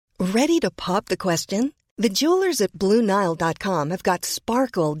Ready to pop the question? The jewelers at BlueNile.com have got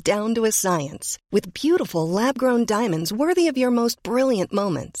sparkle down to a science with beautiful lab-grown diamonds worthy of your most brilliant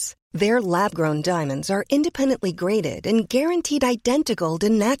moments. Their lab-grown diamonds are independently graded and guaranteed identical to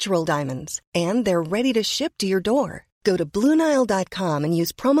natural diamonds, and they're ready to ship to your door. Go to BlueNile.com and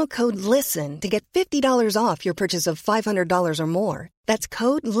use promo code LISTEN to get $50 off your purchase of $500 or more. That's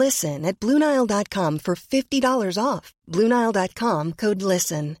code LISTEN at BlueNile.com for $50 off. BlueNile.com, code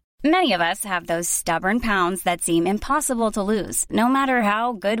LISTEN. Many of us have those stubborn pounds that seem impossible to lose, no matter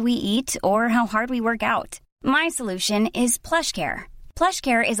how good we eat or how hard we work out. My solution is PlushCare.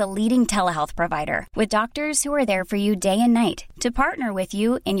 PlushCare is a leading telehealth provider with doctors who are there for you day and night to partner with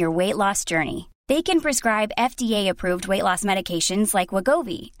you in your weight loss journey. They can prescribe FDA-approved weight loss medications like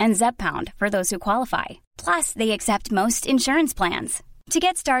Wegovy and Zepbound for those who qualify. Plus, they accept most insurance plans. To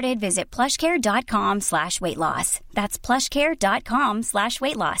get started, visit plushcare.com/weightloss. That's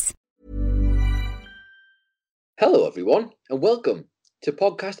plushcare.com/weightloss. Hello, everyone, and welcome to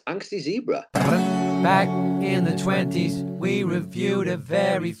Podcast Angsty Zebra. Back in the 20s, we reviewed a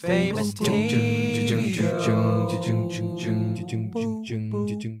very famous TV show.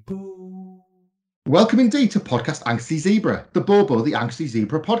 Welcome indeed to Podcast Angsty Zebra, the Bobo the Angsty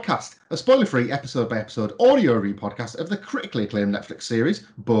Zebra podcast, a spoiler-free episode-by-episode audio review podcast of the critically acclaimed Netflix series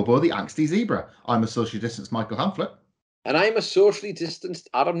Bobo the Angsty Zebra. I'm a socially distanced Michael Hamflett. And I'm a socially distanced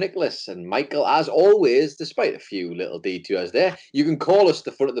Adam Nicholas. And Michael, as always, despite a few little detours there, you can call us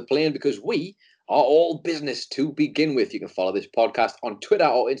the front of the plane because we are all business to begin with. You can follow this podcast on Twitter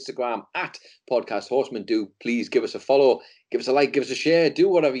or Instagram at Podcast Horseman. Do please give us a follow, give us a like, give us a share, do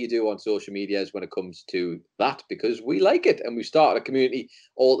whatever you do on social medias when it comes to that, because we like it. And we started a community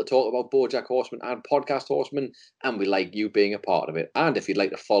all to talk about BoJack Horseman and Podcast Horseman, and we like you being a part of it. And if you'd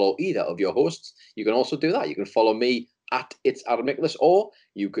like to follow either of your hosts, you can also do that. You can follow me at It's Adam Nicholas, or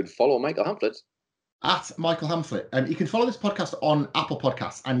you could follow Michael Hamflett at Michael Hamflett. And you can follow this podcast on Apple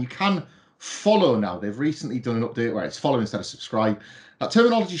Podcasts, and you can follow now. They've recently done an update where it's follow instead of subscribe. That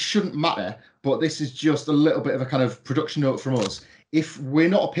terminology shouldn't matter, but this is just a little bit of a kind of production note from us. If we're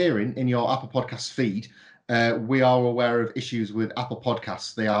not appearing in your Apple Podcasts feed, we are aware of issues with Apple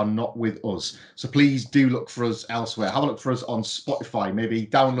Podcasts. They are not with us. So please do look for us elsewhere. Have a look for us on Spotify, maybe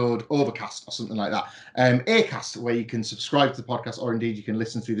download Overcast or something like that. Acast, where you can subscribe to the podcast, or indeed you can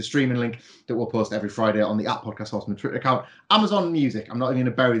listen through the streaming link that we'll post every Friday on the @Podcast Horseman Twitter account. Amazon Music. I'm not even going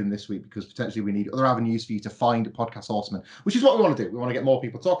to bury them this week because potentially we need other avenues for you to find Podcast Horseman, which is what we want to do. We want to get more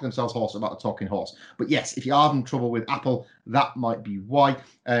people talking themselves hoarse about a talking horse. But yes, if you're having trouble with Apple, that might be why.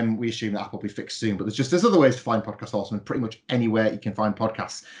 We assume that Apple will be fixed soon, but there's other ways to find Podcast Horseman pretty much anywhere you can find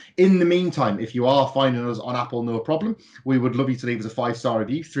podcasts. In the meantime, if you are finding us on Apple, no problem. We would love you to leave us a 5-star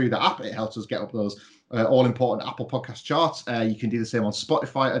review through the app. It helps us get up those all-important Apple podcast charts. You can do the same on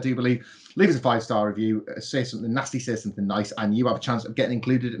Spotify, I do believe. Leave us a 5-star review, say something nasty, say something nice, and you have a chance of getting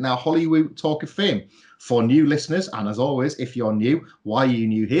included in our Hollywood Talk of Fame. For new listeners, and as always, if you're new, why are you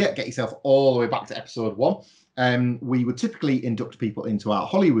new here? Get yourself all the way back to episode 1. We would typically induct people into our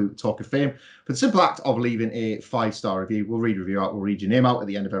Hollywood Talk of Fame for the simple act of leaving a 5-star review. We'll read a review out, we'll read your name out at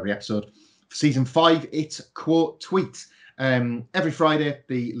the end of every episode. For season 5, it's Quote Tweet. Every Friday,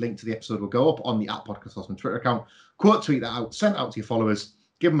 the link to the episode will go up on the @Podcast Horseman Twitter account. Quote tweet that out, send it out to your followers,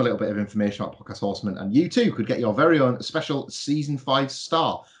 give them a little bit of information about Podcast Horseman, and you too could get your very own special season 5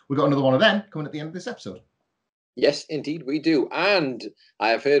 star. We've got another one of them coming at the end of this episode. Yes, indeed, we do. And I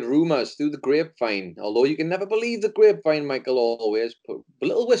have heard rumours through the grapevine, although you can never believe the grapevine, Michael, always put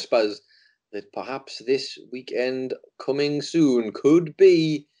little whispers that perhaps this weekend coming soon could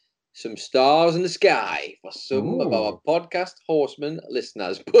be some stars in the sky for some of our Podcast Horseman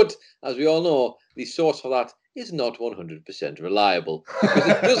listeners. But as we all know, the source for that is not 100% reliable because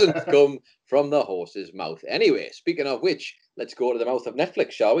it doesn't come from the horse's mouth. Anyway, speaking of which, let's go to the mouth of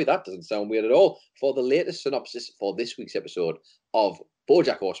Netflix, shall we? That doesn't sound weird at all. For the latest synopsis for this week's episode of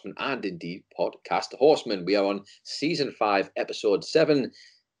BoJack Horseman and indeed Podcast Horseman, we are on season 5, episode 7,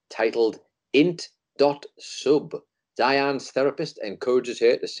 titled Int.Sub. Diane's therapist encourages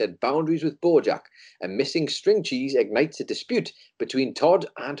her to set boundaries with BoJack. A missing string cheese ignites a dispute between Todd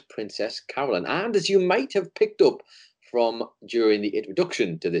and Princess Carolyn. And as you might have picked up from during the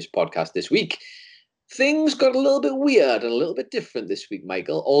introduction to this podcast this week, things got a little bit weird and a little bit different this week,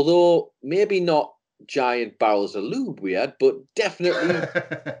 Michael. Although maybe not giant barrels of lube weird, but definitely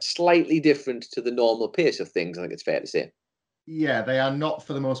slightly different to the normal pace of things, I think it's fair to say. Yeah, they are not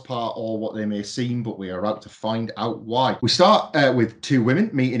for the most part all what they may seem, but we are about to find out why. We start with two women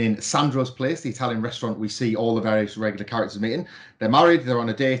meeting in Sandro's Place, the Italian restaurant we see all the various regular characters meeting. They're married, they're on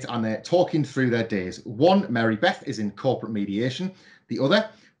a date, and they're talking through their days. One, Mary Beth, is in corporate mediation. The other,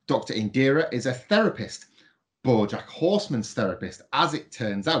 Dr. Indira is a therapist, BoJack Horseman's therapist, as it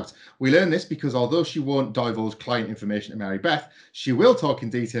turns out. We learn this because although she won't divulge client information to Mary Beth, she will talk in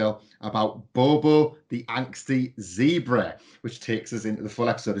detail about Bobo the angsty zebra, which takes us into the full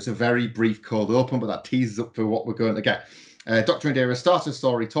episode. It's a very brief cold open, but that teases up for what we're going to get. Dr. Indira starts her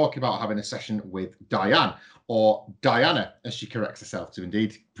story talking about having a session with Diane, or Diana, as she corrects herself to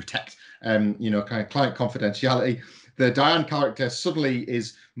indeed protect, kind of client confidentiality. The Diane character suddenly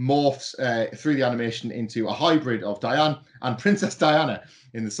morphs through the animation into a hybrid of Diane and Princess Diana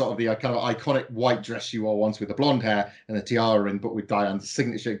in the sort of the kind of iconic white dress she wore once with the blonde hair and a tiara in, but with Diane's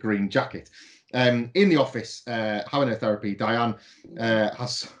signature green jacket. In the office, having her therapy, Diane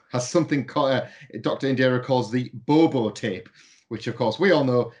has something Dr. Indira calls the Bobo tape, which of course we all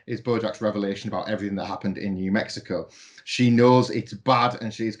know is BoJack's revelation about everything that happened in New Mexico. She knows it's bad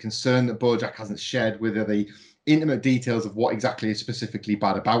and she is concerned that BoJack hasn't shared with her the intimate details of what exactly is specifically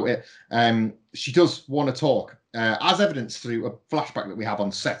bad about it. She does want to talk, as evidenced through a flashback that we have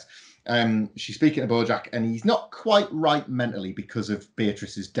on set. She's speaking to BoJack and he's not quite right mentally because of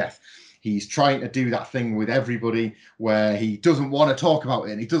Beatrice's death. He's trying to do that thing with everybody where he doesn't want to talk about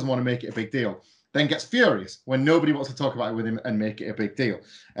it and he doesn't want to make it a big deal, then gets furious when nobody wants to talk about it with him and make it a big deal.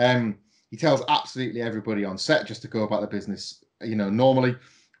 He tells absolutely everybody on set just to go about the business, normally,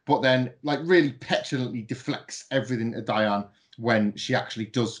 but then really petulantly deflects everything to Diane when she actually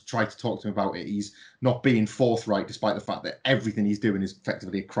does try to talk to him about it. He's not being forthright, despite the fact that everything he's doing is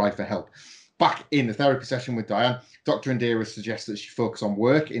effectively a cry for help. Back in the therapy session with Diane, Dr. Indira suggests that she focus on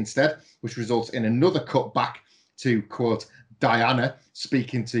work instead, which results in another cut back to, quote, Diana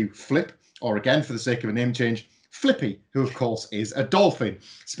speaking to Flip, or again, for the sake of a name change, Flippy, who of course is a dolphin,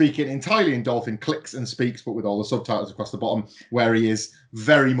 speaking entirely in dolphin, clicks and speaks, but with all the subtitles across the bottom, where he is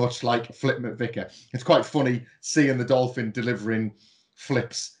very much like Flip McVicker. It's quite funny seeing the dolphin delivering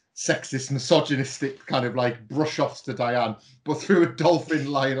Flip's sexist, misogynistic kind of brush-offs to Diane, but through a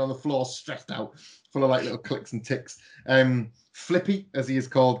dolphin lying on the floor, stressed out, full of little clicks and ticks. Flippy, as he is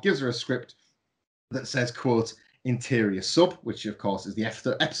called, gives her a script that says, quote, interior sub, which of course is the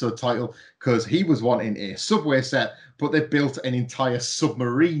episode title, because he was wanting a subway set, but they built an entire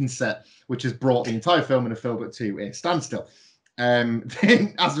submarine set, which has brought the entire film in a film to a standstill.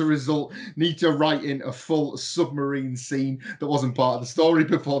 Then, as a result, need to write in a full submarine scene that wasn't part of the story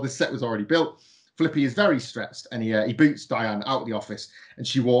before the set was already built. Flippy is very stressed, and he boots Diane out of the office, and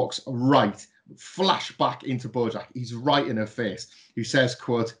she walks right, flashback into BoJack. He's right in her face. He says,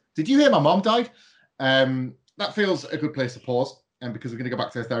 quote, "Did you hear my mom died?" That feels a good place to pause, and because we're going to go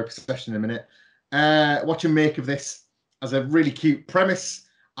back to the therapy session in a minute. What you make of this as a really cute premise,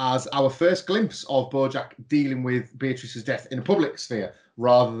 as our first glimpse of BoJack dealing with Beatrice's death in a public sphere,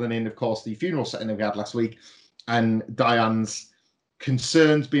 rather than in, of course, the funeral setting that we had last week, and Diane's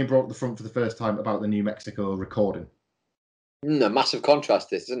concerns being brought to the front for the first time about the New Mexico recording. A massive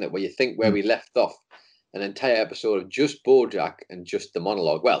contrast, this, isn't it? Where you think where we left off, an entire episode of just BoJack and just the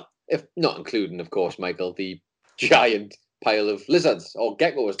monologue. Well, if not including, of course, Michael, the giant pile of lizards or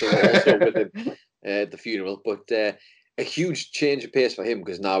geckos that were also with him at the funeral. But a huge change of pace for him,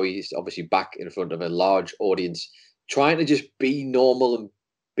 because now he's obviously back in front of a large audience, trying to just be normal and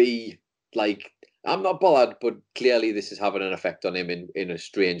be I'm not bothered, but clearly this is having an effect on him in a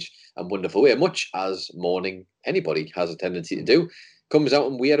strange and wonderful way, much as mourning anybody has a tendency to do, comes out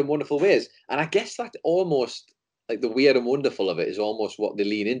in weird and wonderful ways. And I guess that almost, the weird and wonderful of it is almost what they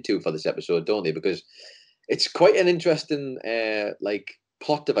lean into for this episode, don't they? Because it's quite an interesting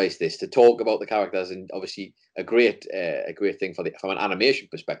plot device, this, to talk about the characters, and obviously a great thing from an animation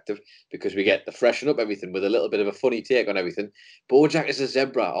perspective, because we get to freshen up everything with a little bit of a funny take on everything. BoJack is a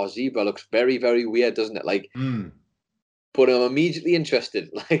zebra, or zebra looks very, very weird, doesn't it? But I'm immediately interested.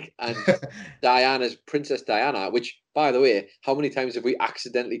 And Diana's Princess Diana, which, by the way, how many times have we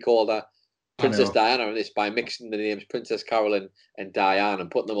accidentally called her Princess Diana in this by mixing the names Princess Carolyn and Diane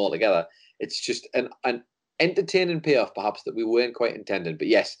and putting them all together? It's just an entertaining payoff, perhaps, that we weren't quite intending. But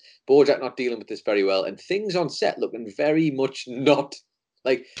yes, BoJack not dealing with this very well, and things on set looking very much not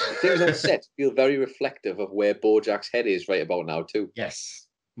things on set feel very reflective of where BoJack's head is right about now too. Yes,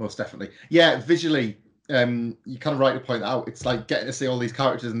 most definitely. Yeah, visually, you kind of right to point out, it's like getting to see all these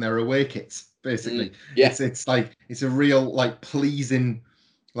characters in their away kits, basically. Yeah, it's a real pleasing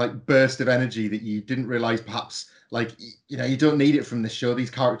burst of energy that you didn't realize perhaps you don't need it from this show.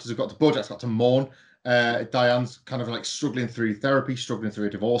 These characters have got to, BoJack's got to mourn. Diane's kind of struggling through therapy, struggling through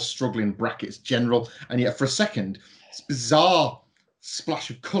a divorce, struggling brackets general, and yet for a second, this bizarre splash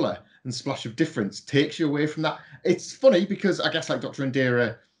of colour and splash of difference takes you away from that. It's funny because I guess Dr.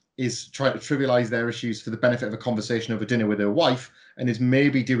 Indira is trying to trivialize their issues for the benefit of a conversation over dinner with her wife, and is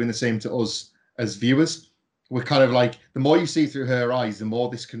maybe doing the same to us as viewers. We're kind of like, the more you see through her eyes, the more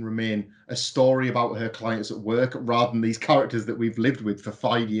this can remain a story about her clients at work rather than these characters that we've lived with for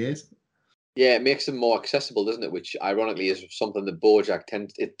 5 years. Yeah, it makes them more accessible, doesn't it? Which, ironically, is something that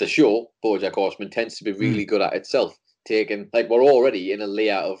the show, BoJack Horseman, tends to be really good at itself. Taking, like, we're already in a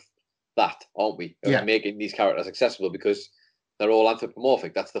layer of that, aren't we? Of making these characters accessible because they're all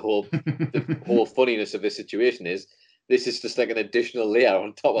anthropomorphic. That's the whole funniness of this situation is this is just like an additional layer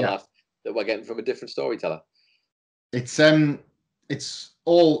on top of that we're getting from a different storyteller. It's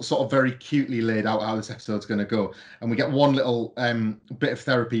all sort of very cutely laid out how this episode's going to go, and we get one little bit of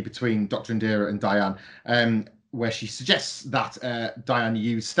therapy between Dr. Indira and Diane, where she suggests that Diane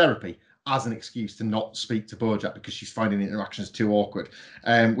use therapy as an excuse to not speak to BoJack because she's finding the interactions too awkward,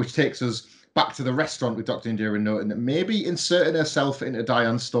 which takes us back to the restaurant with Dr. Indira noting that maybe inserting herself into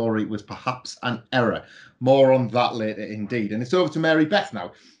Diane's story was perhaps an error. More on that later, indeed. And it's over to Mary Beth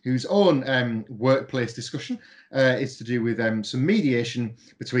now, whose own workplace discussion is to do with some mediation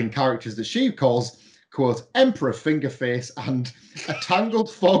between characters that she calls, quote, Emperor Fingerface and a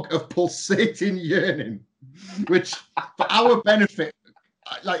tangled fog of pulsating yearning, which, for our benefit,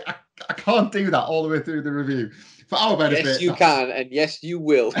 I can't do that all the way through the review. For our benefit, yes, you can, and yes, you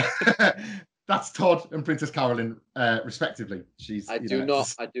will. That's Todd and Princess Carolyn, respectively. I do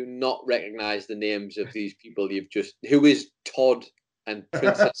not recognise the names of these people you've just. Who is Todd and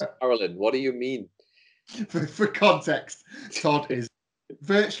Princess Carolyn? What do you mean? For context, Todd is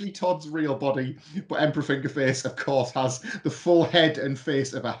virtually Todd's real body, but Emperor Fingerface, of course, has the full head and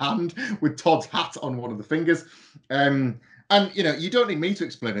face of a hand with Todd's hat on one of the fingers. And, you know, you don't need me to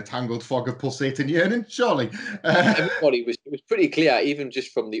explain a tangled fog of pulsating yearning, surely. Everybody it was pretty clear, even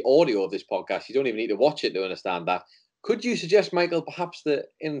just from the audio of this podcast. You don't even need to watch it to understand that. Could you suggest, Michael, perhaps that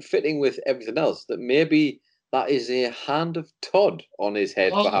in fitting with everything else, that maybe that is a hand of Todd on his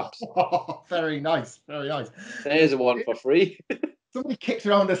head, perhaps? Oh, very nice, very nice. There's a one for free. Somebody kicked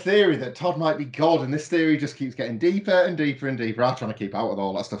around a theory that Todd might be God, and this theory just keeps getting deeper and deeper and deeper. I'm trying to keep out with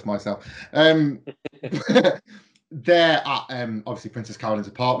all that stuff myself. They're at obviously Princess Carolyn's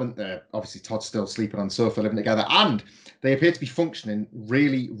apartment. They're obviously Todd's still sleeping on the sofa, living together, and they appear to be functioning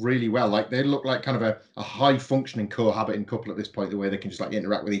really, really well. Like they look like kind of a high functioning cohabiting couple at this point, the way they can just like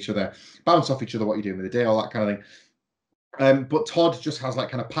interact with each other, bounce off each other, what you're doing with the day, all that kind of thing. But Todd just has like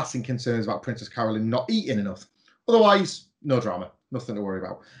kind of passing concerns about Princess Carolyn not eating enough. Otherwise, no drama, nothing to worry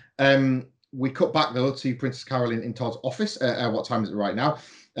about. We cut back though to Princess Carolyn in Todd's office. What time is it right now?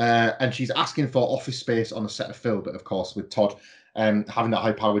 And she's asking for office space on a set of Phil, but of course with Todd having that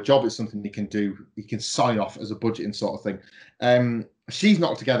high-powered job, it's something he can do. He can sign off as a budgeting sort of thing. She's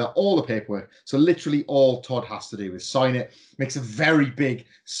knocked together all the paperwork, so literally all Todd has to do is sign it. Makes a very big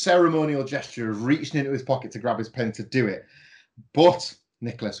ceremonial gesture of reaching into his pocket to grab his pen to do it. But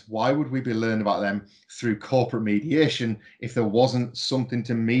Nicholas, why would we be learning about them through corporate mediation if there wasn't something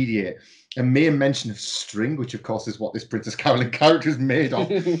to mediate? A mere mention of string, which of course is what this Princess Carolyn character is made of,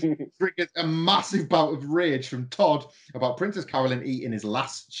 triggers a massive bout of rage from Todd about Princess Carolyn eating his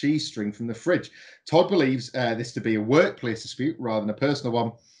last cheese string from the fridge. Todd believes this to be a workplace dispute rather than a personal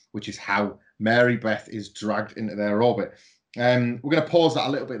one, which is how Mary Beth is dragged into their orbit. We're going to pause that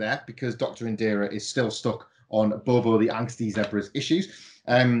a little bit there because Dr. Indira is still stuck on Bobo the Angsty Zebra's issues.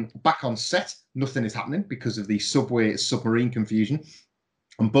 Back on set, nothing is happening because of the subway submarine confusion.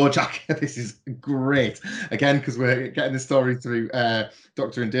 And BoJack, this is great. Again, because we're getting the story through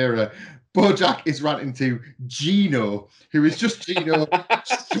Dr. Indira. BoJack is ranting to Gino, who is just Gino,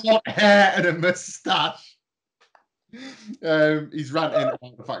 short hair and a moustache. He's ranting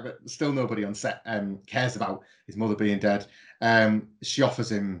about the fact that still nobody on set cares about his mother being dead. She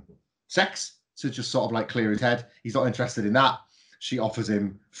offers him sex to just sort of like clear his head. He's not interested in that. She offers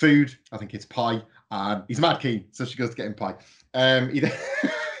him food. I think it's pie. He's mad keen, so she goes to get him pie.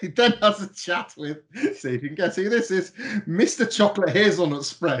 He then has a chat with, see if you can guess who this is, Mr. Chocolate Hazelnut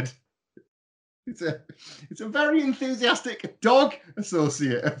Spread. It's a very enthusiastic dog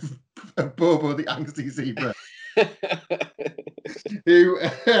associate of Bobo the Angsty Zebra. who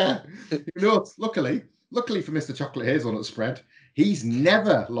knows, luckily for Mr. Chocolate Hazelnut Spread, he's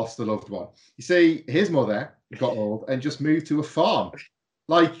never lost a loved one. You see, his mother got old and just moved to a farm.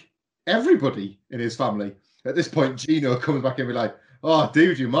 Like everybody in his family. At this point, Gino comes back and be like, oh,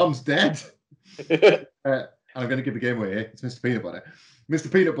 dude, your mum's dead. I'm going to give the game away here. It's Mr. Peanut Butter.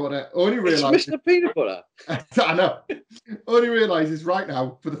 Mr. Peanut Butter only realizes... It's Mr. Peanut Butter? I know. Only realizes right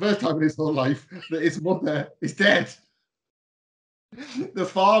now, for the first time in his whole life, that his mother is dead. The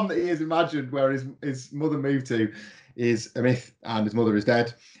farm that he has imagined where his mother moved to is a myth and his mother is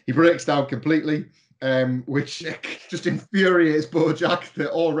dead. He breaks down completely, which just infuriates Bojack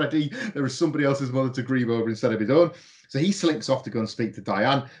that already there is somebody else's mother to grieve over instead of his own. So he slinks off to go and speak to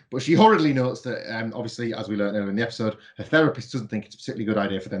Diane, but she hurriedly notes that, obviously, as we learned earlier in the episode, her therapist doesn't think it's a particularly good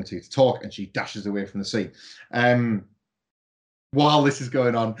idea for them two to talk, and she dashes away from the scene. While this is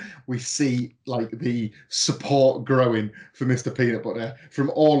going on, we see like the support growing for Mr. Peanut Butter from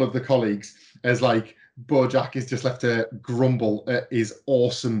all of the colleagues as like Bojack is just left to grumble at his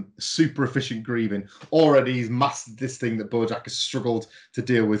awesome, super efficient grieving. Already he's mastered this thing that Bojack has struggled to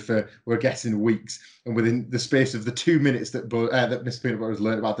deal with for, we're guessing, weeks. And within the space of the 2 minutes that Mr. Peanut Butter has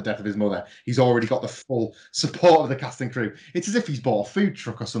learned about the death of his mother, he's already got the full support of the cast and crew. It's as if he's bought a food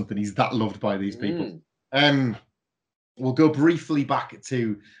truck or something. He's that loved by these people. We'll go briefly back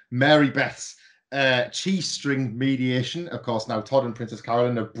to Mary Beth's cheese string mediation. Of course, now Todd and Princess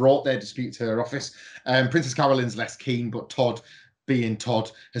Carolyn have brought their dispute to her office. Princess Carolyn's less keen, but Todd, being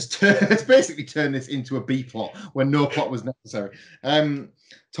Todd, has basically turned this into a B plot when no plot was necessary.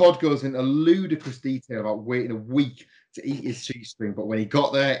 Todd goes into ludicrous detail about waiting a week to eat his cheese string, but when he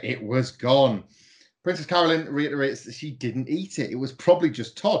got there, it was gone. Princess Carolyn reiterates that she didn't eat it. It was probably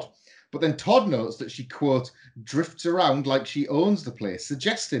just Todd. But then Todd notes that she, quote, drifts around like she owns the place,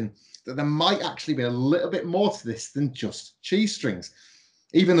 suggesting that there might actually be a little bit more to this than just cheese strings,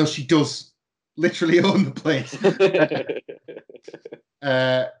 even though she does literally own the place.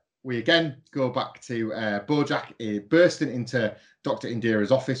 We again go back to Bojack bursting into Dr.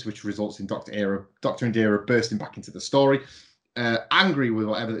 Indira's office, which results in Dr. Indira bursting back into the story, angry with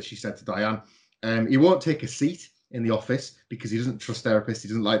whatever that she said to Diane. He won't take a seat in the office because he doesn't trust therapists. He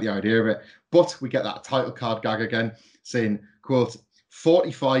doesn't like the idea of it. But we get that title card gag again saying, quote,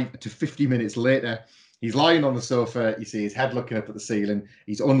 45 to 50 minutes later, he's lying on the sofa. You see his head looking up at the ceiling.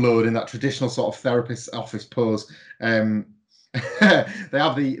 He's unloading that traditional sort of therapist's office pose. They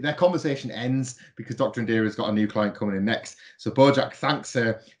have their conversation ends because Dr. Indira's got a new client coming in next. So Bojack thanks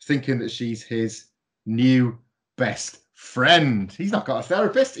her, thinking that she's his new best friend. He's not got a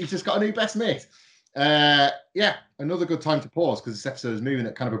therapist. He's just got a new best mate. Another good time to pause because this episode is moving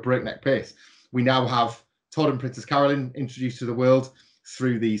at kind of a breakneck pace. We now have Todd and Princess Carolyn introduced to the world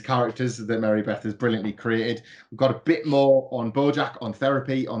through these characters that Mary Beth has brilliantly created. We've got a bit more on Bojack, on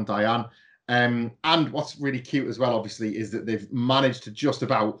therapy, on Diane. And what's really cute as well, obviously, is that they've managed to just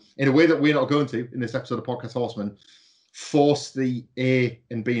about, in a way that we're not going to in this episode of Podcast Horseman, force the A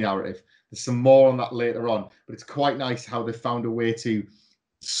and B narrative. There's some more on that later on, but it's quite nice how they've found a way to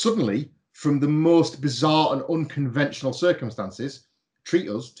suddenly, from the most bizarre and unconventional circumstances, treat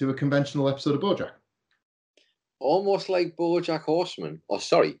us to a conventional episode of Bojack. Almost like BoJack Horseman, or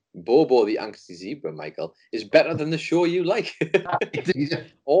sorry, Bobo the Angsty Zebra, Michael, is better than the show you like.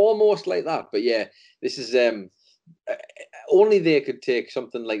 Almost like that. But yeah, this is only they could take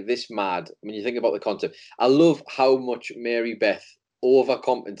something like this mad when you think about the concept. I love how much Mary Beth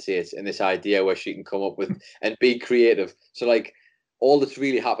overcompensates in this idea where she can come up with and be creative. So like, all that's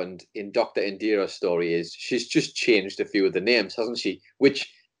really happened in Dr. Indira's story is she's just changed a few of the names, hasn't she?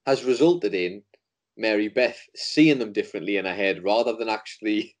 Which has resulted in Mary Beth seeing them differently in her head rather than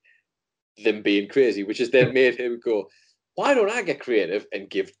actually them being crazy, which has then made him go, why don't I get creative and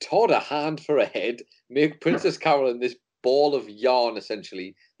give Todd a hand for a head, make Princess Carolyn this ball of yarn,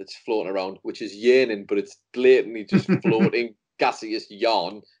 essentially, that's floating around, which is yearning, but it's blatantly just floating gaseous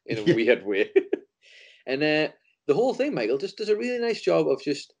yarn in a weird way. And the whole thing, Michael, just does a really nice job of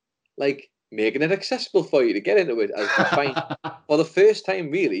just like making it accessible for you to get into it. As you find for the first time,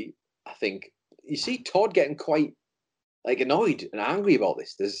 really, I think you see Todd getting quite like annoyed and angry about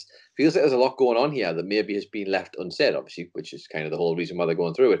this. Feels like there's a lot going on here that maybe has been left unsaid, obviously, which is kind of the whole reason why they're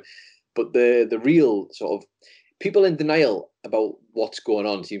going through it. But the real sort of people in denial about what's going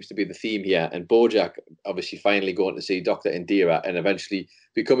on seems to be the theme here. And Bojack obviously finally going to see Dr. Indira and eventually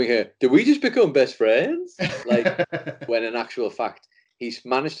becoming her. Did we just become best friends? Like, when in actual fact, he's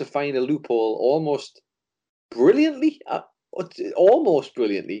managed to find a loophole almost brilliantly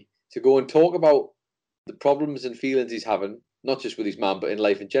to go and talk about the problems and feelings he's having, not just with his mum, but in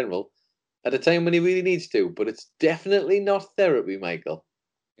life in general, at a time when he really needs to. But it's definitely not therapy, Michael.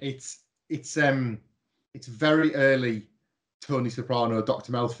 It's very early. Tony Soprano,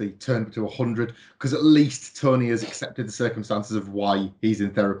 Dr. Melfi turned to 100 because at least Tony has accepted the circumstances of why he's in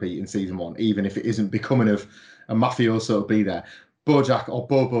therapy in season 1, even if it isn't becoming of a mafioso to be there. Bojack or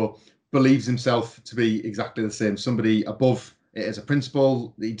Bobo believes himself to be exactly the same, somebody above it as a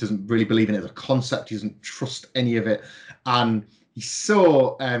principle. He doesn't really believe in it as a concept. He doesn't trust any of it, and he's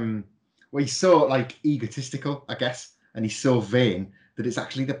so like egotistical, I guess, and he's so vain that it's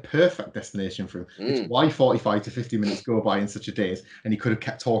actually the perfect destination for him. It's Mm. why 45 to 50 minutes go by in such a daze, and he could have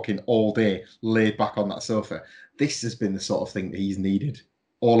kept talking all day, laid back on that sofa. This has been the sort of thing that he's needed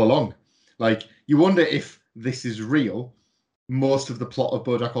all along. Like, you wonder if this is real. Most of the plot of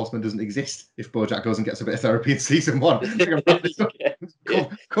BoJack Horseman doesn't exist if BoJack goes and gets a bit of therapy in season 1.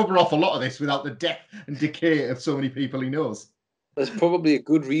 Cover off a lot of this without the death and decay of so many people he knows. There's probably a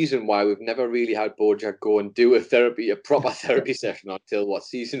good reason why we've never really had BoJack go and do a proper therapy session until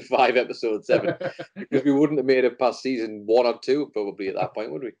season 5, episode 7, because we wouldn't have made it past season 1 or 2 probably at that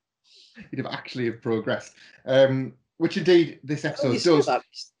point, would we? He'd have actually progressed. Which indeed this episode does.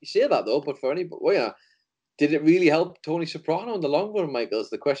 You say that though, but for anybody, did it really help Tony Soprano in the long run, Michael? Is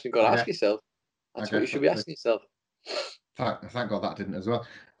the question you've got to ask yourself. That's what you should be asking yourself. Thank God that didn't as well.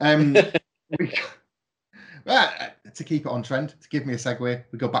 To keep it on trend, to give me a segue,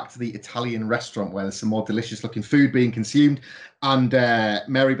 we go back to the Italian restaurant where there's some more delicious looking food being consumed. And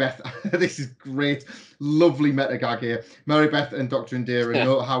Mary Beth, this is great, lovely meta gag here. Mary Beth and Dr. Indira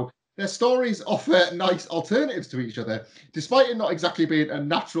note how their stories offer nice alternatives to each other. Despite it not exactly being a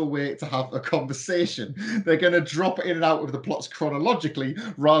natural way to have a conversation, they're going to drop in and out of the plots chronologically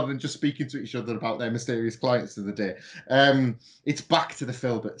rather than just speaking to each other about their mysterious clients of the day. It's back to the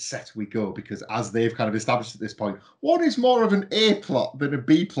Filbert set we go, because as they've kind of established at this point, one is more of an A plot than a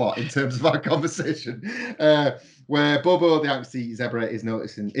B plot in terms of our conversation. Where Bobo, the angsty zebra, is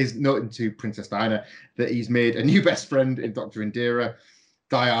noting to Princess Diana that he's made a new best friend in Dr. Indira.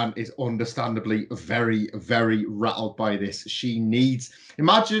 Diane is understandably very, very rattled by this.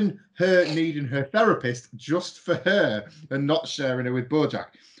 Imagine her needing her therapist just for her and not sharing her with BoJack.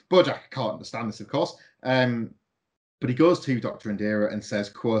 BoJack can't understand this, of course. But he goes to Dr. Indira and says,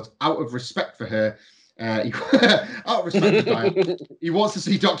 quote, out of respect for her, out of respect for Diane, he wants to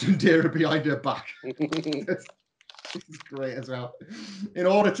see Dr. Indira behind her back. This is great as well. In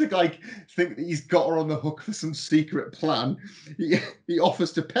order to think that he's got her on the hook for some secret plan, he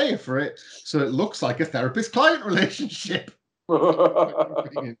offers to pay her for it, so it looks like a therapist-client relationship.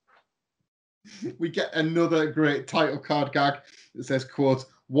 We get another great title card gag that says, quote,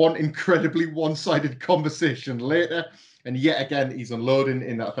 one incredibly one-sided conversation later, and yet again he's unloading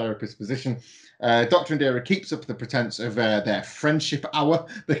in that therapist position. Dr. Indira keeps up the pretense of their friendship hour,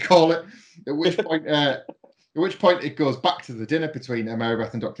 they call it, at which point it goes back to the dinner between Mary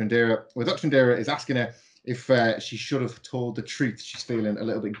Beth and Dr. Indira, where Dr. Indira is asking her if she should have told the truth. She's feeling a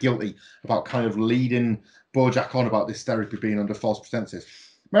little bit guilty about kind of leading BoJack on about this therapy being under false pretenses.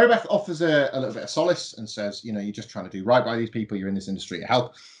 Mary Beth offers her a little bit of solace and says, you're just trying to do right by these people. You're in this industry to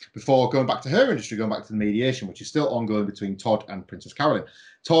help. Before going back to her industry, going back to the mediation, which is still ongoing between Todd and Princess Carolyn.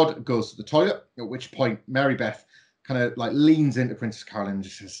 Todd goes to the toilet, at which point Mary Beth kind of leans into Princess Carolyn and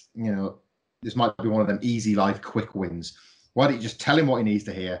just says, this might be one of them easy life quick wins. Why don't you just tell him what he needs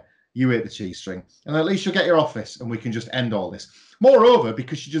to hear? You ate the cheese string, and at least you'll get your office and we can just end all this. Moreover,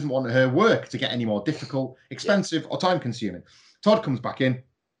 because she doesn't want her work to get any more difficult, expensive, or time consuming. Todd comes back in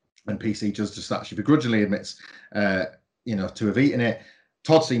and PC just that. She begrudgingly admits, to have eaten it.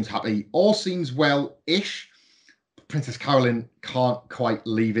 Todd seems happy. All seems well-ish. Princess Carolyn can't quite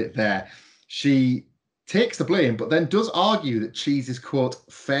leave it there. She takes the blame, but then does argue that cheese is, quote,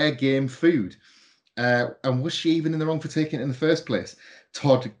 fair game food. And was she even in the wrong for taking it in the first place?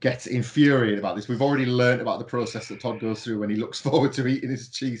 Todd gets infuriated about this. We've already learned about the process that Todd goes through when he looks forward to eating his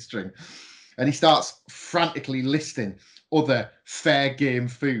cheese string. And he starts frantically listing other fair game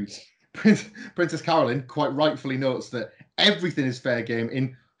foods. Princess Carolyn quite rightfully notes that everything is fair game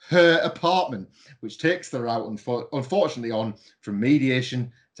in her apartment, which takes the route, unfortunately, on from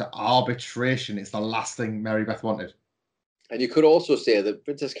mediation to arbitration. It's the last thing Mary Beth wanted. And you could also say that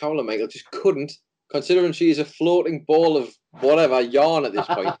Princess Carolyn, Michael, just couldn't, considering she is a floating ball of whatever yarn at this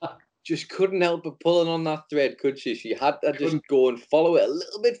point, just couldn't help but pulling on that thread, could she? She had to just go and follow it a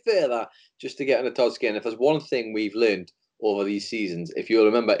little bit further just to get under Todd's skin. If there's one thing we've learned over these seasons, if you'll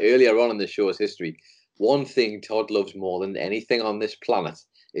remember earlier on in the show's history, one thing Todd loves more than anything on this planet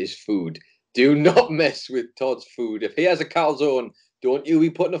is food. Do not mess with Todd's food. If he has a calzone, don't you be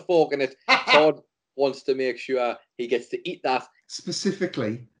putting a fork in it. Todd wants to make sure he gets to eat that.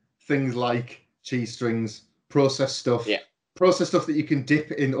 Specifically, things like cheese strings, processed stuff. Yeah. Processed stuff that you can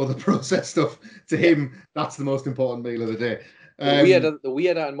dip in other processed stuff. To him, that's the most important meal of the day. The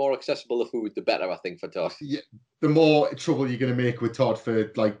weirder and more accessible the food, the better, I think, for Todd. Yeah, the more trouble you're going to make with Todd for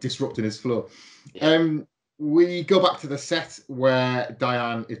disrupting his flow. Yeah. We go back to the set where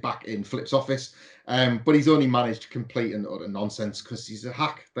Diane is back in Flip's office. But he's only managed to complete and utter nonsense because he's a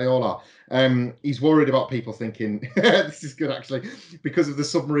hack. They all are. He's worried about people thinking, this is good actually, because of the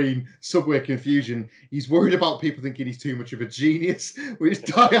subway confusion, he's worried about people thinking he's too much of a genius, which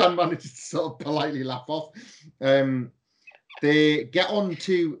Diane manages to sort of politely laugh off. They get on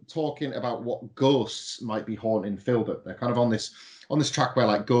to talking about what ghosts might be haunting Filbert. They're kind of on this track where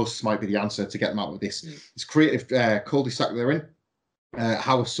like ghosts might be the answer to get them out of this creative cul-de-sac they're in.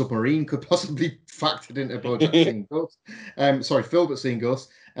 How a submarine could possibly factor into Bojack seeing ghosts. Filbert seeing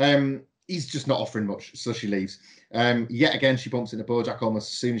ghosts. He's just not offering much, so she leaves. Yet again, she bumps into Bojack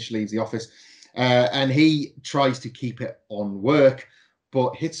almost as soon as she leaves the office. And he tries to keep it on work,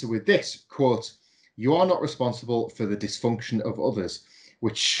 but hits her with this, quote, "You are not responsible for the dysfunction of others,"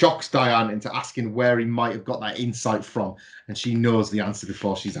 which shocks Diane into asking where he might have got that insight from. And she knows the answer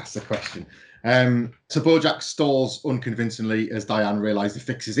before she's asked the question. So Bojack stalls unconvincingly as Diane realises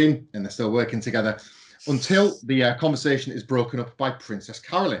the fix is in and they're still working together until the conversation is broken up by Princess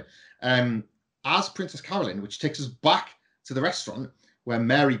Carolyn. As Princess Carolyn, which takes us back to the restaurant where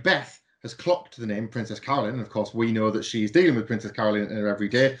Mary Beth has clocked the name Princess Carolyn. And of course, we know that she's dealing with Princess Carolyn in her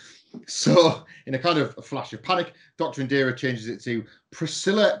everyday. So in a kind of a flash of panic, Dr. Indira changes it to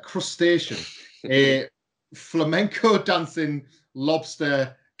Priscilla Crustacean, a flamenco dancing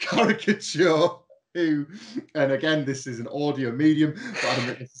lobster caricature and again, this is an audio medium, but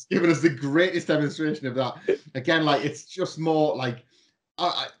Adam has given us the greatest demonstration of that. Again, like, it's just more like,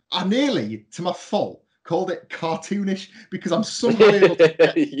 I nearly, to my fault, called it cartoonish because I'm somehow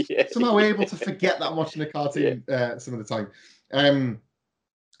able to forget that I'm watching a cartoon some of the time.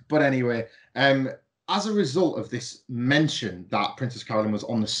 But anyway, as a result of this mention that Princess Carolyn was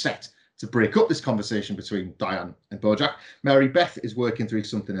on the set to break up this conversation between Diane and Bojack, Mary Beth is working through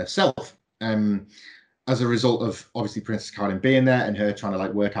something herself. As a result of obviously Princess Carolyn being there and her trying to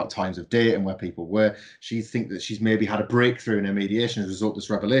like work out times of day and where people were, she thinks that she's maybe had a breakthrough in her mediation as a result of this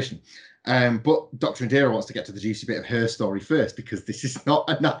revelation. But Dr. Indira wants to get to the juicy bit of her story first because this is not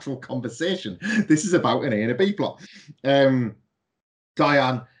a natural conversation. This is about an A and a B plot.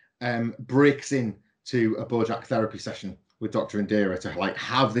 Diane breaks in to a Bojack therapy session with Dr. Indira to like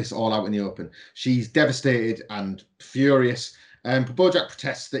have this all out in the open. She's devastated and furious. But Bojack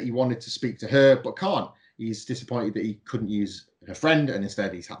protests that he wanted to speak to her but can't. He's disappointed that he couldn't use her friend and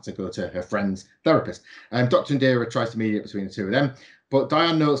instead he's had to go to her friend's therapist. Dr. Indira tries to mediate between the two of them, but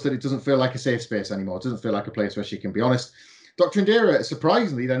Diane notes that it doesn't feel like a safe space anymore. It doesn't feel like a place where she can be honest. Dr. Indira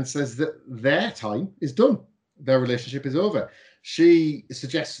surprisingly then says that their time is done. Their relationship is over. She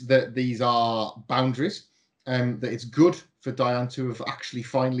suggests that these are boundaries, that it's good for Diane to have actually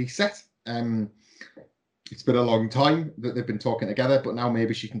finally set. It's been a long time that they've been talking together, but now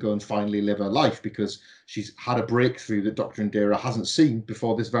maybe she can go and finally live her life because she's had a breakthrough that Dr. Indira hasn't seen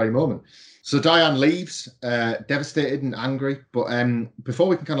before this very moment. So Diane leaves, devastated and angry. But before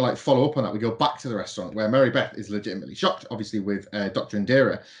we can kind of like follow up on that, we go back to the restaurant where Mary Beth is legitimately shocked, obviously with Dr.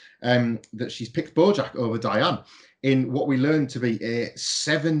 Indira, that she's picked Bojack over Diane in what we learn to be a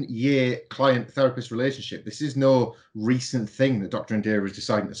 7-year client-therapist relationship. This is no recent thing that Dr. Indira is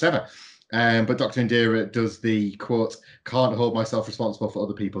deciding to sever. But Dr. Indira does the, quote, "can't hold myself responsible for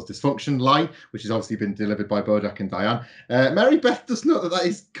other people's dysfunction" line, which has obviously been delivered by Bojack and Diane. Mary Beth does note that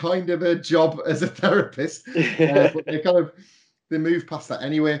is kind of a job as a therapist, but they move past that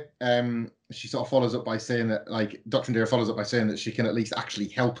anyway. She sort of follows up by saying that, like, Dr. Indira follows up by saying that she can at least actually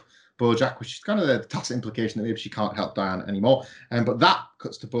help Bojack, which is kind of the tacit implication that maybe she can't help Diane anymore. But that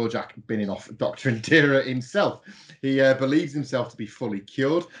cuts to Bojack binning off Dr. Indira himself. He believes himself to be fully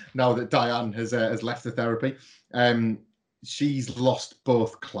cured now that Diane has left the therapy. She's lost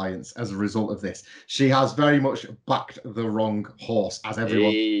both clients as a result of this. She has very much backed the wrong horse, as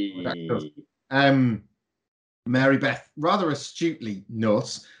everyone does. Mary Beth rather astutely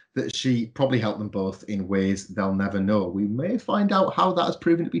notes that she probably helped them both in ways they'll never know. We may find out how that has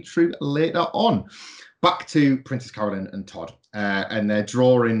proven to be true later on. Back to Princess Carolyn and Todd, and they're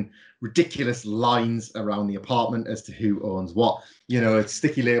drawing ridiculous lines around the apartment as to who owns what. You know, it's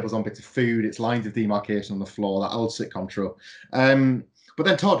sticky labels on bits of food, it's lines of demarcation on the floor, that old sitcom trope. But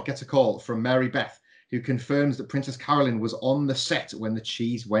then Todd gets a call from Mary Beth, who confirms that Princess Carolyn was on the set when the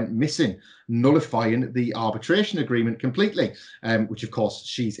cheese went missing, nullifying the arbitration agreement completely, which, of course,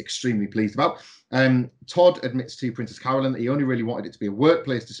 she's extremely pleased about. Todd admits to Princess Carolyn that he only really wanted it to be a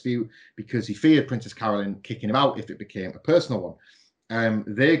workplace dispute because he feared Princess Carolyn kicking him out if it became a personal one.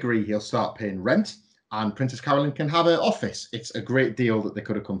 They agree he'll start paying rent and Princess Carolyn can have her office. It's a great deal that they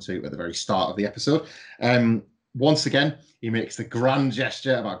could have come to at the very start of the episode. Once again, he makes the grand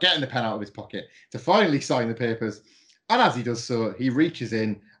gesture about getting the pen out of his pocket to finally sign the papers. And as he does so, he reaches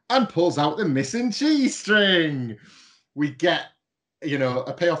in and pulls out the missing cheese string. We get,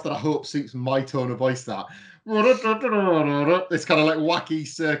 a payoff that I hope suits my tone of voice. That this kind of like wacky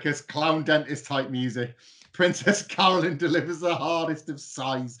circus clown dentist type music. Princess Carolyn delivers the hardest of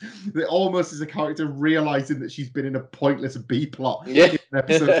sighs. It almost is a character realizing that she's been in a pointless B plot in an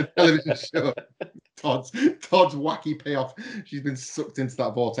episode of a television show. Todd's wacky payoff. She's been sucked into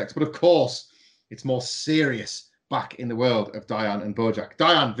that vortex. But of course, it's more serious back in the world of Diane and Bojack.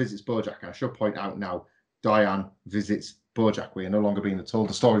 Diane visits Bojack. I should point out now, Diane visits Bojack. We are no longer being told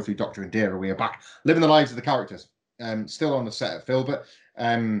the story through Dr. Indira. We are back living the lives of the characters. Still on the set at Filbert.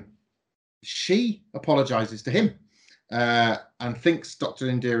 She apologizes to him and thinks Dr.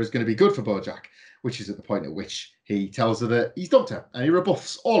 Indira is going to be good for Bojack, which is at the point at which he tells her that he's dumped her, and he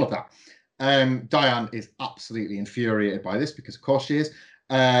rebuffs all of that. Diane is absolutely infuriated by this because, of course, she is.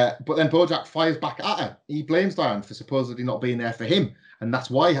 But then Bojack fires back at her. He blames Diane for supposedly not being there for him, and that's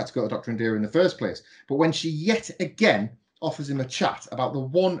why he had to go to Dr. Indira in the first place. But when she yet again offers him a chat about the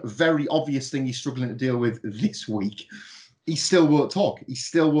one very obvious thing he's struggling to deal with this week, he still won't talk. He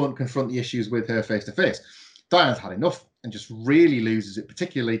still won't confront the issues with her face to face. Diane's had enough and just really loses it,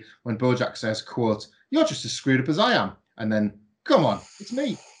 particularly when Bojack says, quote, "You're just as screwed up as I am." And then, "Come on, it's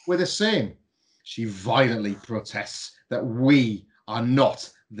me. We're the same." She violently protests that we are not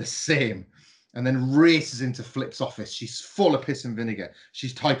the same, and then races into Flip's office. She's full of piss and vinegar.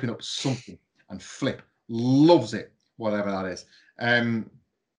 She's typing up something, and Flip loves it, whatever that is.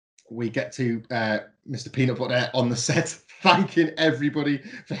 We get to Mr. Peanut Butter on the set, thanking everybody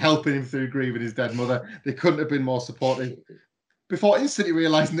for helping him through grieving his dead mother. They couldn't have been more supportive, before instantly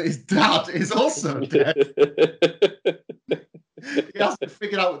realising that his dad is also dead. He hasn't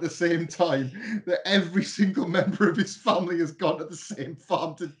figured out at the same time that every single member of his family has gone to the same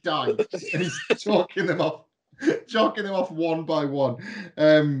farm to die, and he's chalking them off one by one.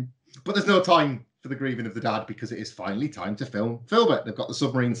 But there's no time for the grieving of the dad because it is finally time to film Filbert. They've got the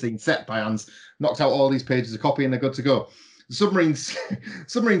submarine scene set. Diane's knocked out all these pages of copy and they're good to go. The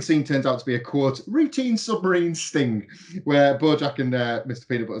submarine scene turns out to be a, quote, routine submarine sting, where Bojack and Mr.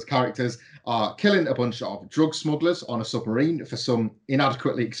 Peanut Butter's characters are killing a bunch of drug smugglers on a submarine for some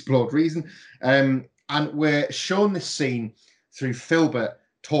inadequately explored reason. And we're shown this scene through Filbert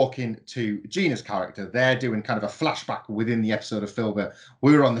talking to Gina's character. They're doing kind of a flashback within the episode of Filbert.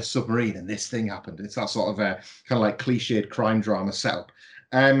 We were on this submarine and this thing happened. It's that sort of kind of like cliched crime drama setup.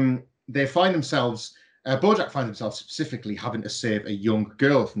 They find themselves... Bojack finds himself specifically having to save a young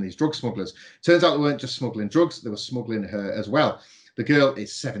girl from these drug smugglers. Turns out they weren't just smuggling drugs, they were smuggling her as well. The girl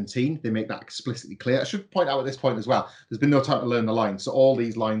is 17. They make that explicitly clear. I should point out at this point as well, there's been no time to learn the lines. So all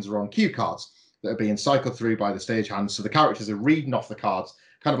these lines are on cue cards that are being cycled through by the stagehands. So the characters are reading off the cards,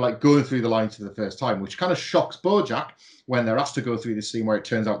 kind of like going through the lines for the first time, which kind of shocks Bojack when they're asked to go through this scene where it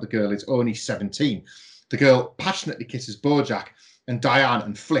turns out the girl is only 17. The girl passionately kisses Bojack, and Diane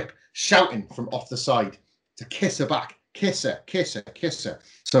and Flip shouting from off the side to kiss her back. Kiss her, kiss her, kiss her.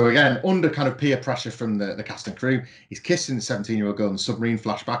 So again, under kind of peer pressure from the cast and crew, he's kissing the 17-year-old girl in the submarine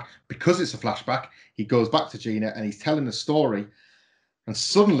flashback. Because it's a flashback, he goes back to Gina and he's telling the story. And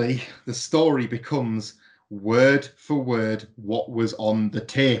suddenly the story becomes word for word what was on the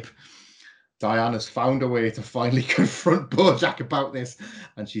tape. Diane has found a way to finally confront Bojack about this,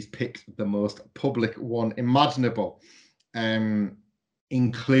 and she's picked the most public one imaginable.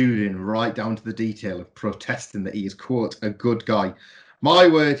 Including right down to the detail of protesting that he is, quote, a good guy. My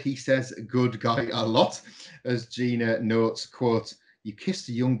word, he says good guy a lot. As Gina notes, quote, "You kissed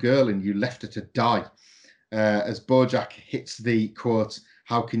a young girl and you left her to die." As Bojack hits the, quote,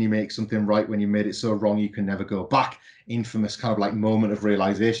 "How can you make something right when you made it so wrong you can never go back?" Infamous kind of like moment of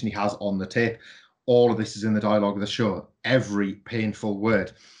realization he has on the tape. All of this is in the dialogue of the show. Every painful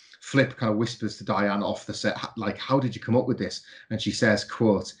word. Flip kind of whispers to Diane off the set, like, "How did you come up with this?" And she says,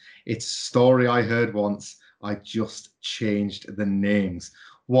 quote, "It's a story I heard once. I just changed the names."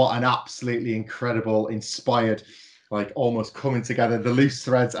 What an absolutely incredible, inspired, like almost coming together, the loose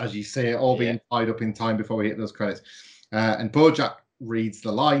threads, as you say, all being tied up in time before we hit those credits. And Bojack reads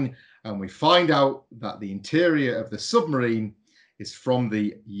the line, and we find out that the interior of the submarine is from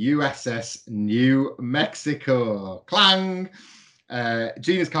the USS New Mexico. Clang!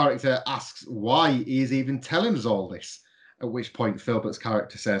 Gina's character asks why he is even telling us all this, at which point Filbert's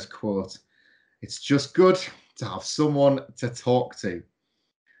character says, quote, "It's just good to have someone to talk to."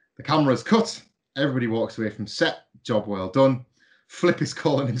 The camera's cut. Everybody walks away from set. Job well done. Flip is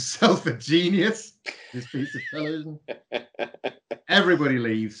calling himself a genius, this piece of television. Everybody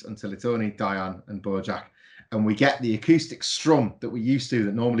leaves until it's only Diane and Bojack. And we get the acoustic strum that we used to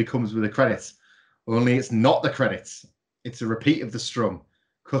that normally comes with the credits. Only it's not the credits. It's a repeat of the strum.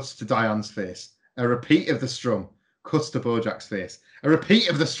 cuts to Diane's face. A repeat of the strum cuts to Bojack's face. A repeat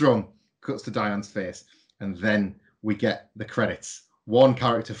of the strum cuts to Diane's face. And then we get the credits. One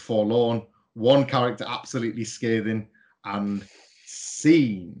character forlorn, one character absolutely scathing, and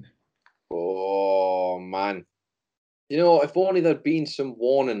scene. Oh, man. You know, if only there'd been some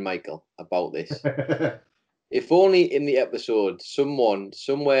warning, Michael, about this. If only in the episode, someone,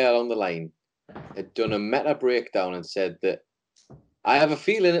 somewhere along the line, had done a meta breakdown and said that I have a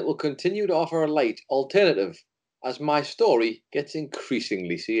feeling it will continue to offer a light alternative as my story gets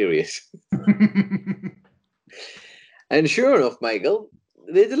increasingly serious. And sure enough, Michael,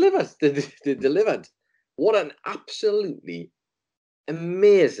 they delivered. They delivered. What an absolutely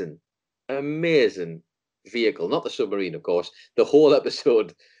amazing vehicle. Not the submarine, of course. The whole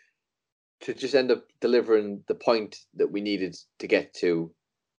episode to just end up delivering the point that we needed to get to,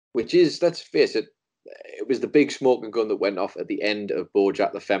 which is, let's face it, it was the big smoking gun that went off at the end of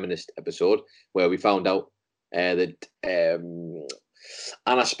BoJack the Feminist episode, where we found out that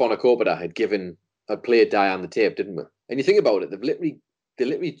Anna Sponakopita had played Diane the tape, didn't we? And you think about it, they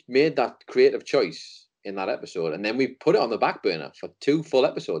literally made that creative choice in that episode, and then we put it on the back burner for 2 full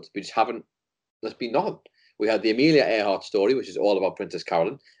episodes. We just haven't. There's been nothing. We had the Amelia Earhart story, which is all about Princess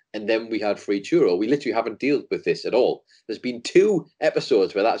Carolyn, and then we had Free Churro. We literally haven't dealt with this at all. There's been 2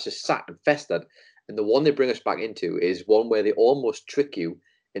 episodes where that's just sat and festered, and the one they bring us back into is one where they almost trick you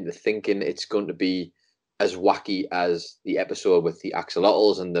into thinking it's going to be as wacky as the episode with the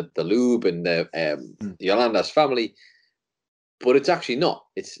axolotls and the lube and the Yolanda's family, but it's actually not.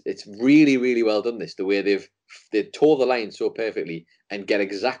 It's really, really well done. The way they tore the line so perfectly and get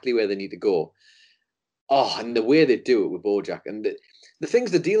exactly where they need to go. Oh, and the way they do it with BoJack and the things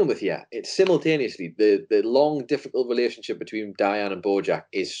they're dealing with here. It's simultaneously the long, difficult relationship between Diane and BoJack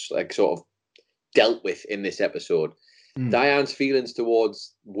is like sort of dealt with in this episode. Diane's feelings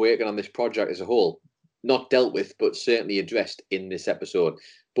towards working on this project as a whole, not dealt with, but certainly addressed in this episode.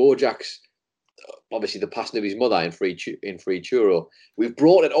 BoJack's obviously the passing of his mother in Free Churro. We've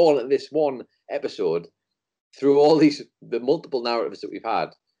brought it all in this one episode through all the multiple narratives that we've had,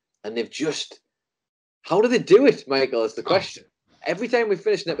 and they've just, how do they do it, Michael? Is the question. Every time we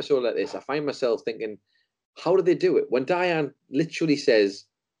finish an episode like this, I find myself thinking, how do they do it? When Diane literally says,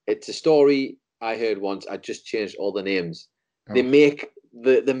 "It's a story I heard once. I just changed all the names." Oh. They make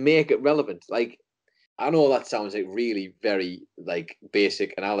it relevant. Like, I know that sounds like really very like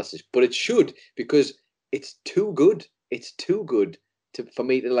basic analysis, but it should, because it's too good. It's too good for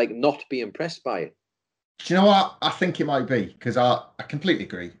me to like not be impressed by it. Do you know what I think it might be? Because I completely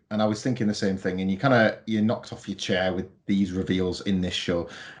agree, and I was thinking the same thing. And you knocked off your chair with these reveals in this show,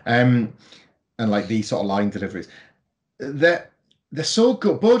 and like these sort of line deliveries. They're so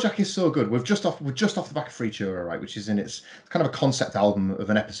good. BoJack is so good. We're just off the back of Free Churro, right? Which is it's kind of a concept album of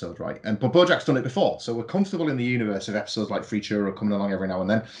an episode, right? But BoJack's done it before, so we're comfortable in the universe of episodes like Free Churro coming along every now and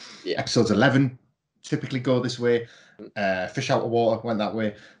then. Yeah. Episodes 11 typically go this way. Fish Out of Water went that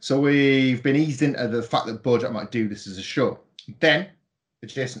way. So we've been eased into the fact that BoJack might do this as a show. Then,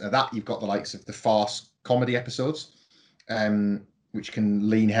 adjacent to that, you've got the likes of the farce comedy episodes, which can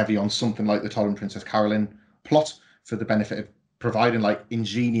lean heavy on something like the Todd and Princess Carolyn plot for the benefit of providing like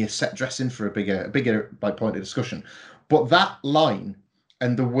ingenious set dressing for a bigger like point of discussion. But that line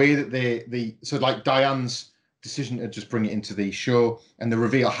and the way that so like Diane's decision to just bring it into the show and the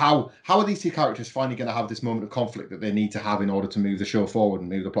reveal, how are these 2 characters finally going to have this moment of conflict that they need to have in order to move the show forward and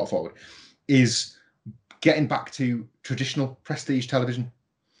move the plot forward, is getting back to traditional prestige television.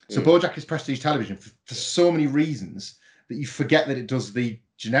 So BoJack is prestige television for so many reasons that you forget that it does the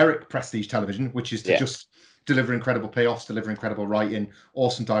generic prestige television, which is to just deliver incredible payoffs, deliver incredible writing,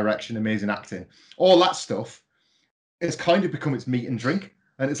 awesome direction, amazing acting. All that stuff has kind of become its meat and drink.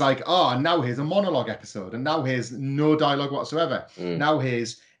 And it's like, now here's a monologue episode, and now here's no dialogue whatsoever. Now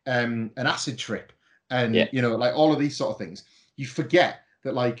here's an acid trip, and like all of these sort of things. You forget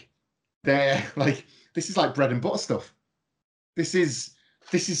that like they're like, this is like bread and butter stuff. This is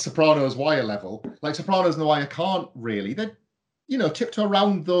Sopranos Wire level. Like Sopranos and The Wire can't really. They tiptoe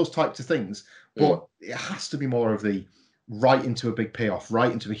around those types of things. But it has to be more of the right into a big payoff,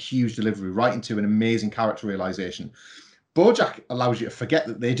 right into a huge delivery, right into an amazing character realization. BoJack allows you to forget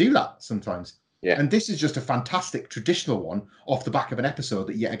that they do that sometimes. Yeah. And this is just a fantastic traditional one off the back of an episode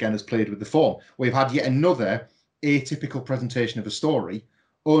that yet again has played with the form. We've had yet another atypical presentation of a story,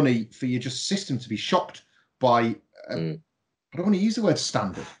 only for your just system to be shocked by, I don't want to use the word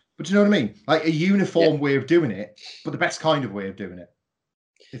standard, but do you know what I mean? Like a uniform way of doing it, but the best kind of way of doing it.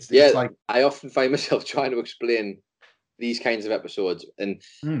 It's like, I often find myself trying to explain these kinds of episodes and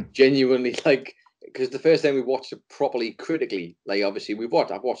genuinely like because the first time we watched it properly, critically, like obviously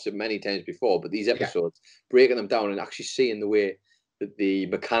I've watched it many times before, but these episodes, breaking them down and actually seeing the way that the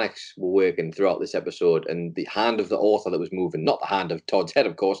mechanics were working throughout this episode, and the hand of the author that was moving, not the hand of Todd's head,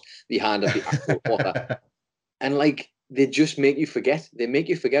 of course, the hand of the actual author. And like, they just make you forget. They make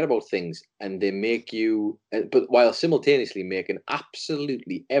you forget about things, and they make you, but while simultaneously making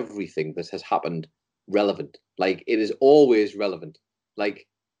absolutely everything that has happened relevant. Like, it is always relevant. Like,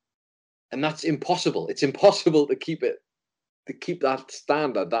 and that's impossible. It's impossible to keep that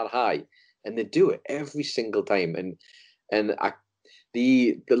standard that high, and they do it every single time.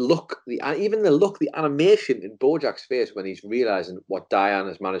 The look, the animation in Bojack's face when he's realizing what Diane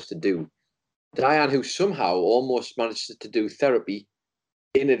has managed to do. Diane, who somehow almost managed to do therapy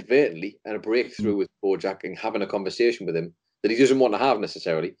inadvertently and a breakthrough with Bojack and having a conversation with him that he doesn't want to have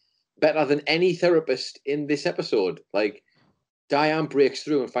necessarily, better than any therapist in this episode. Like, Diane breaks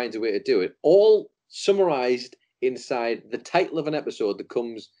through and finds a way to do it, all summarized inside the title of an episode that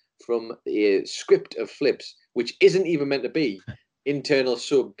comes from a script of Flips, which isn't even meant to be internal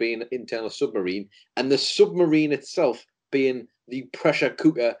submarine, and the submarine itself being the pressure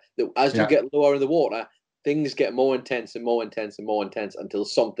cooker that as you get lower in the water, things get more intense and more intense and more intense until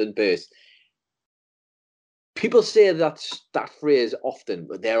something bursts. People say that phrase often,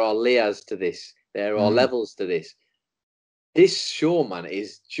 but there are layers to this. There are levels to this. This show, man,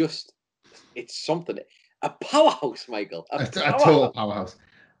 is just, it's something. A powerhouse, Michael. A total powerhouse.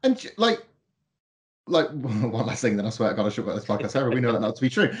 And like one last thing, then I swear I got to shut up this podcast. Sarah, we know that not to be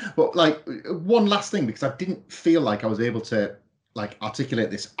true. But like one last thing, because I didn't feel like I was able to like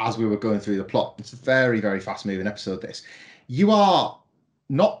articulate this as we were going through the plot. It's a very, very fast moving episode, this. You are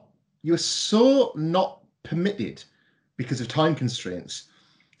so not permitted, because of time constraints,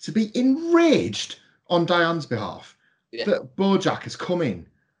 to be enraged on Diane's behalf that Bojack has come in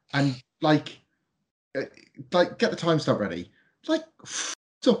and like get the timestamp ready, like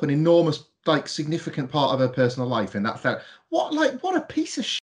up an enormous, like, significant part of her personal life in that what a piece of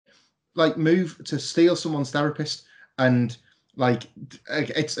shit, like, move to steal someone's therapist. And like,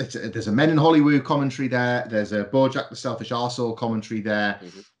 it's there's a Men in Hollywood commentary there, there's a Bojack the selfish arsehole commentary there,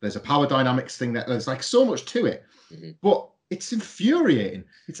 there's a power dynamics thing there, there's like so much to it, but it's infuriating.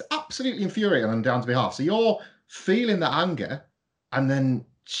 It's absolutely infuriating on Diane's behalf. So you're feeling that anger, and then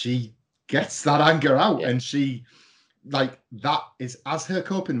she gets that anger out, and she, like, that is as her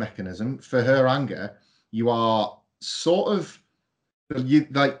coping mechanism for her anger. You are sort of,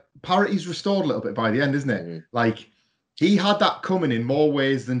 like, parity's restored a little bit by the end, isn't it? Like, he had that coming in more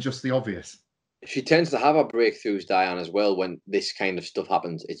ways than just the obvious. She tends to have her breakthroughs, Diane, as well, when this kind of stuff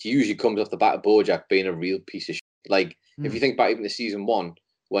happens. It usually comes off the back of Bojack being a real piece of shit. Like, if you think back even to season 1,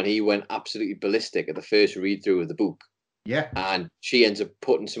 when he went absolutely ballistic at the first read-through of the book. Yeah. And she ends up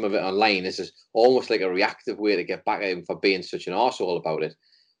putting some of it online as just almost like a reactive way to get back at him for being such an arsehole about it.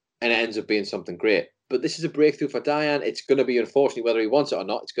 And it ends up being something great. But this is a breakthrough for Diane. It's going to be, unfortunately, whether he wants it or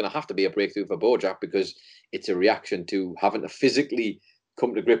not, it's going to have to be a breakthrough for Bojack, because it's a reaction to having to physically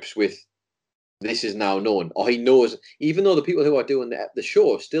come to grips with this is now known. Or he knows, even though the people who are doing the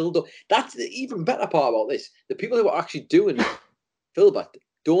show still don't. That's the even better part about this. The people who are actually doing Filbert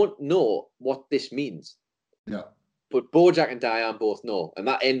don't know what this means. Yeah. But Bojack and Diane both know. And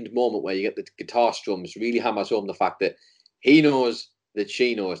that end moment where you get the guitar strums really hammers home the fact that he knows that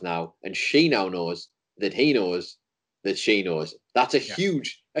she knows now, and she now knows that he knows that she knows. That's a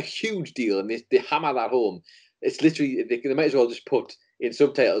huge deal. And they hammer that home. It's literally, they might as well just put in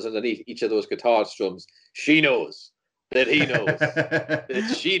subtitles underneath each of those guitar strums, she knows that he knows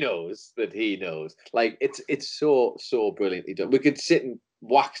that she knows that he knows. Like, it's so brilliantly done. We could sit and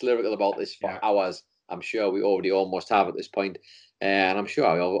wax lyrical about this for hours. I'm sure we already almost have at this point. And I'm sure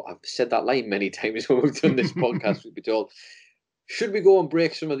I've said that line many times when we've done this podcast. We'd be told, should we go and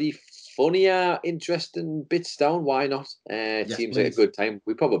break some of the funnier, interesting bits down? Why not? It seems like a good time.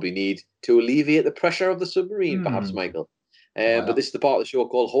 We probably need to alleviate the pressure of the submarine, perhaps, Michael. But this is the part of the show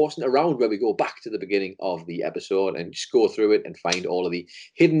called Horsing Around, where we go back to the beginning of the episode and just go through it and find all of the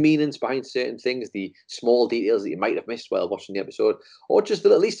hidden meanings behind certain things, the small details that you might have missed while watching the episode, or just the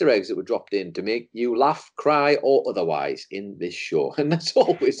little Easter eggs that were dropped in to make you laugh, cry, or otherwise in this show. And there's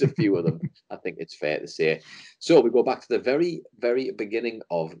always a few of them, I think it's fair to say. So we go back to the very, very beginning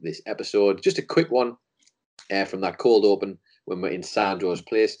of this episode. Just a quick one from that cold open when we're in Sandro's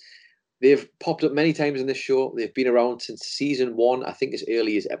place. They've popped up many times in this show. They've been around since season 1, I think as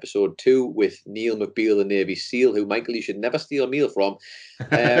early as episode 2, with Neil McBeal, the Navy SEAL, who, Michael, you should never steal a meal from.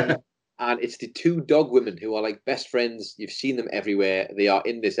 And it's the two dog women who are like best friends. You've seen them everywhere. They are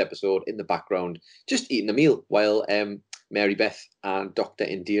in this episode in the background, just eating a meal while Mary Beth and Dr.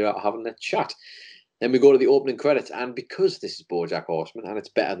 Indira are having a chat. Then we go to the opening credits, and because this is BoJack Horseman and it's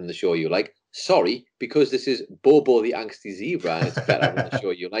better than the show you like, sorry, because this is Bobo the Angsty Zebra and it's better than the show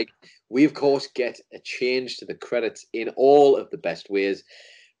you like, we of course get a change to the credits in all of the best ways.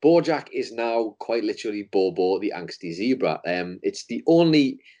 BoJack is now quite literally Bobo the Angsty Zebra. It's the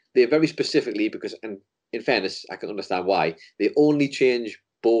only, they very specifically, because, and in fairness, I can understand why, they only change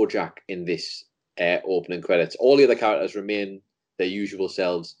BoJack in this opening credits. All the other characters remain their usual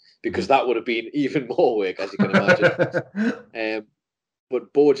selves, because that would have been even more work, as you can imagine.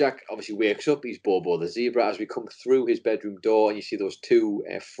 But BoJack obviously wakes up. He's Bobo the Zebra. As we come through his bedroom door, and you see those two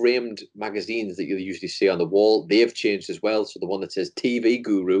framed magazines that you usually see on the wall, they've changed as well. So the one that says TV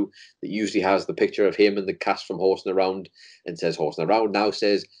Guru, that usually has the picture of him and the cast from Horsing Around and says Horsing Around, now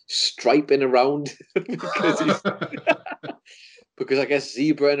says Striping Around. Because I guess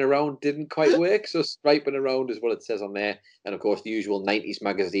Zebra and Around didn't quite work, so Striping Around is what it says on there. And of course, the usual 90s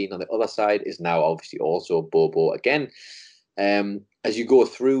magazine on the other side is now obviously also Bobo again. As you go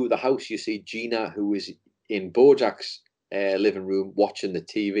through the house, you see Gina, who is in BoJack's living room watching the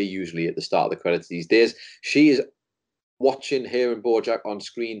TV, usually at the start of the credits these days. She is watching her and BoJack on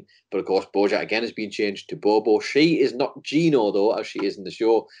screen, but of course, BoJack again has been changed to Bobo. She is not Gino, though, as she is in the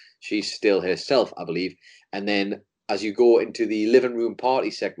show. She's still herself, I believe. And then as you go into the living room party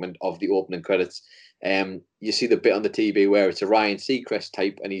segment of the opening credits, you see the bit on the TV where it's a Ryan Seacrest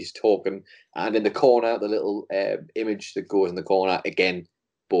type and he's talking, and in the corner, the little image that goes in the corner, again,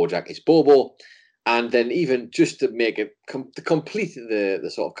 BoJack is Bobo. And then even just to make it to complete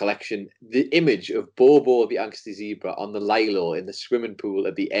the sort of collection, the image of Bobo the Angsty Zebra on the Lilo in the swimming pool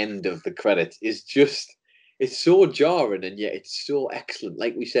at the end of the credits is just, it's so jarring, and yet it's so excellent.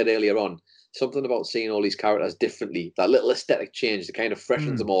 Like we said earlier on, something about seeing all these characters differently, that little aesthetic change that kind of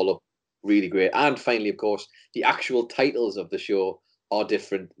freshens them all up, really great. And finally, of course, the actual titles of the show are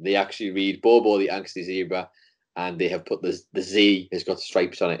different. They actually read Bobo the Angsty Zebra, and they have put the Z has got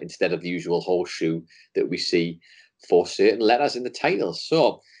stripes on it instead of the usual horseshoe that we see for certain letters in the titles.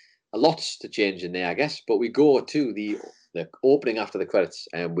 So a lot's to change in there, I guess. But we go to the opening after the credits,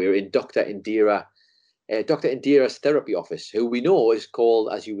 and we're in Dr. Indira's therapy office, who we know is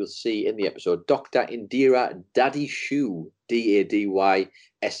called, as you will see in the episode, Dr. Indira Dadyshue, Dadyshue.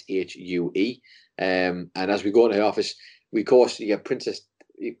 And as we go into her office, we, of course, you get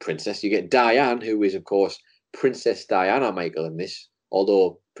you get Diane, who is, of course, Princess Diana, Michael, in this,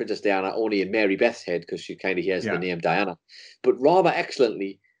 although Princess Diana only in Mary Beth's head because she kind of hears the name Diana. But rather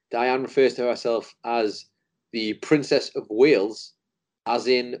excellently, Diane refers to herself as the Princess of Wales, as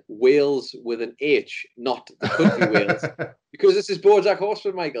in Wales with an H, not the country Wales, because this is BoJack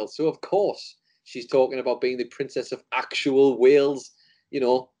Horseman, Michael. So of course she's talking about being the princess of actual Wales, you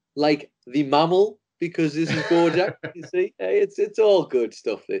know, like the mammal, because this is BoJack. You see, it's all good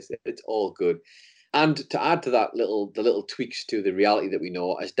stuff. It's all good. And to add to that, the little tweaks to the reality that we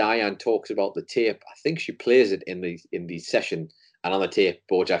know, as Diane talks about the tape, I think she plays it in the session, and on the tape,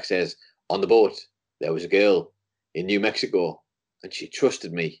 BoJack says, "On the boat there was a girl in New Mexico, and she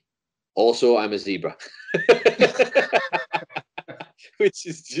trusted me. Also, I'm a zebra." Which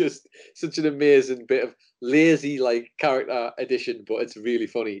is just such an amazing bit of lazy character addition, but it's really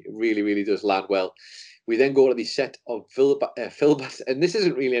funny. It really, really does land well. We then go to the set of Philbat, and this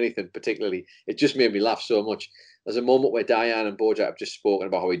isn't really anything particularly. It just made me laugh so much. There's a moment where Diane and BoJack have just spoken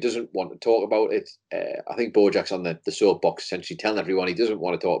about how he doesn't want to talk about it. I think BoJack's on the soapbox, essentially telling everyone he doesn't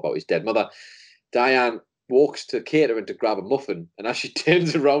want to talk about his dead mother. Diane walks to catering to grab a muffin, and as she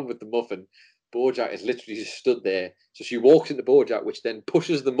turns around with the muffin, BoJack is literally just stood there. So she walks into BoJack, which then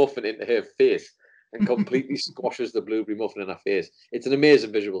pushes the muffin into her face and completely squashes the blueberry muffin in her face. It's an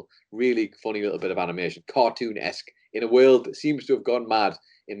amazing visual, really funny little bit of animation, cartoon-esque, in a world that seems to have gone mad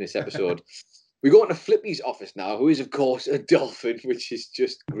in this episode. We go into Flippy's office now, who is, of course, a dolphin, which is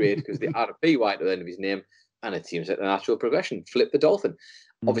just great because they add a PY to the end of his name, and it seems like a natural progression. Flip the dolphin.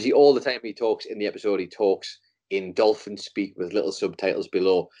 Obviously, all the time he talks in the episode, he talks in dolphin speak with little subtitles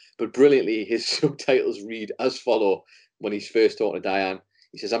below. But brilliantly, his subtitles read as follow when he's first talking to Diane.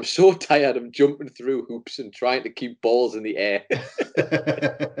 He says, "I'm so tired of jumping through hoops and trying to keep balls in the air."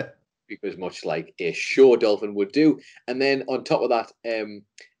 Because much like a show dolphin would do. And then on top of that,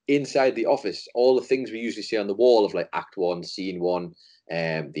 inside the office, all the things we usually see on the wall of Act 1, Scene 1,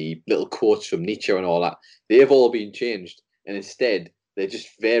 the little quotes from Nietzsche and all that, they've all been changed. And instead, they're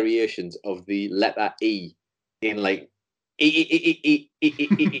just variations of the letter E in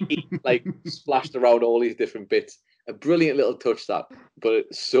splashed around all these different bits. A brilliant little touch, that, but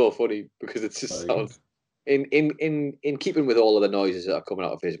it's so funny because it just sounds in keeping with all of the noises that are coming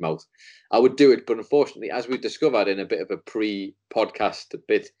out of his mouth. I would do it, but unfortunately, as we discovered in a bit of a pre-podcast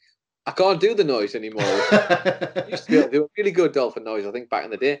bit, I can't do the noise anymore. Used to be able to do a really good dolphin noise, I think, back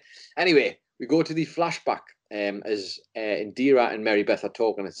in the day. Anyway, we go to the flashback as Indira and Mary Beth are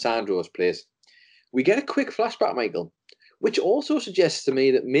talking at Sandro's place. We get a quick flashback, Michael, which also suggests to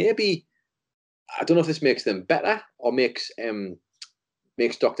me that maybe, I don't know if this makes them better or makes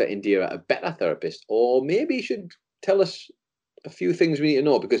Dr. Indira a better therapist, or maybe he should tell us a few things we need to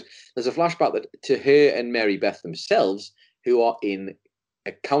know, because there's a flashback to her and Mary Beth themselves, who are in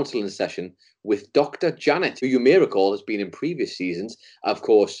a counselling session with Dr. Janet, who you may recall has been in previous seasons, of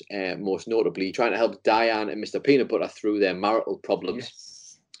course, most notably trying to help Diane and Mr. Peanut Butter through their marital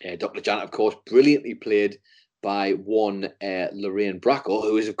problems. Yes. Dr. Janet, of course, brilliantly played by one Lorraine Bracco,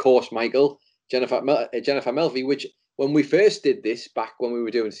 who is, of course, Michael, Jennifer Melfi, which when we first did this, back when we were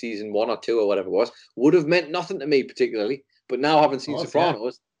doing season 1 or 2 or whatever it was, would have meant nothing to me particularly. But now, having seen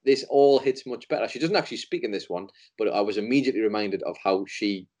Sopranos, this all hits much better. She doesn't actually speak in this one, but I was immediately reminded of how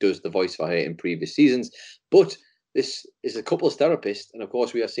she does the voice for her in previous seasons. But this is a couples therapist, and of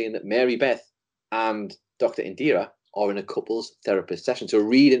course we are seeing that Mary Beth and Dr. Indira are in a couples therapist session. So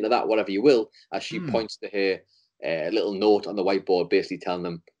read into that whatever you will, as she points to her a little note on the whiteboard, basically telling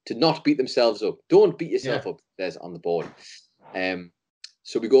them to not beat themselves up. Don't beat yourself up, there's on the board.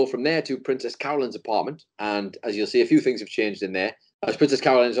 So we go from there to Princess Caroline's apartment, and as you'll see, a few things have changed in there. As Princess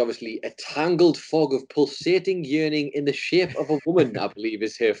Caroline is obviously a tangled fog of pulsating yearning in the shape of a woman, I believe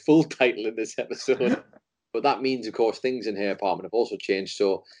is her full title in this episode. But that means, of course, things in her apartment have also changed.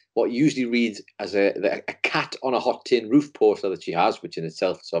 So what usually reads as a cat on a hot tin roof poster that she has, which in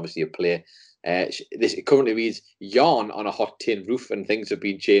itself is obviously a play, it currently reads yarn on a hot tin roof, and things have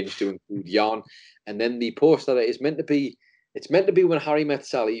been changed to include yarn. And then the poster that is meant to be When Harry Met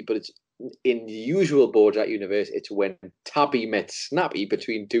Sally, but it's in the usual BoJack universe, it's When Tabby Met Snappy,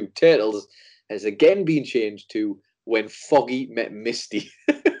 between two turtles, has again been changed to When Foggy Met Misty.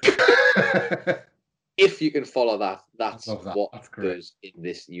 If you can follow that, that's what does in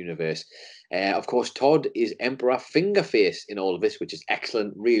this universe. Of course, Todd is Emperor Fingerface in all of this, which is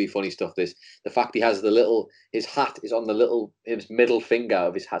excellent, really funny stuff. The fact he has his hat is on his middle finger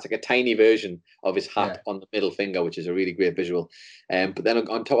of his hat. It's like a tiny version of his hat on the middle finger, which is a really great visual. But then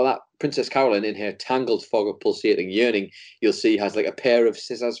on top of that, Princess Caroline, in her tangled fog of pulsating yearning, you'll see has like a pair of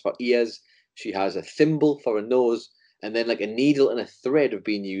scissors for ears. She has a thimble for a nose, and then like a needle and a thread have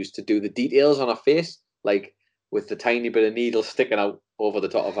been used to do the details on her face, like with the tiny bit of needle sticking out over the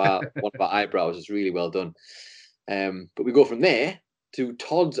top of one of her eyebrows. It's really well done. But we go from there to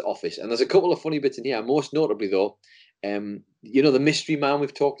Todd's office, and there's a couple of funny bits in here. Most notably, though, the mystery man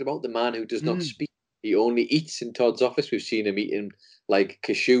we've talked about, the man who does not speak. He only eats in Todd's office. We've seen him eating like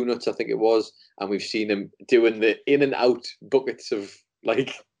cashew nuts, I think it was, and we've seen him doing the in and out buckets of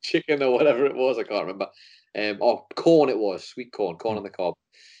like chicken or whatever it was. I can't remember. Or corn it was, sweet corn on the cob.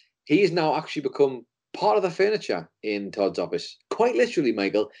 He's now actually become part of the furniture in Todd's office. Quite literally,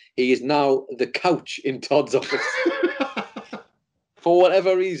 Michael, he is now the couch in Todd's office. For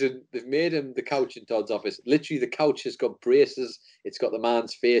whatever reason, they've made him the couch in Todd's office. Literally, the couch has got braces. It's got the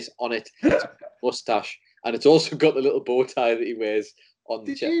man's face on it. It's got a mustache. And it's also got the little bow tie that he wears on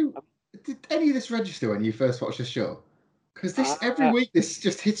the chair. Did any of this register when you first watched the show? Because every week this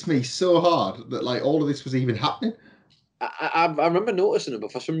just hits me so hard that like all of this was even happening. I remember noticing him,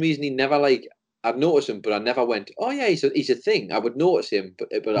 but for some reason he never I'd notice him, but I never went, oh yeah, he's a thing. I would notice him,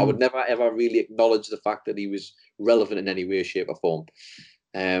 but I would never ever really acknowledge the fact that he was relevant in any way, shape, or form.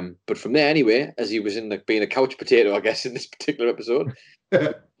 But from there, anyway, as he was in being a couch potato, I guess, in this particular episode,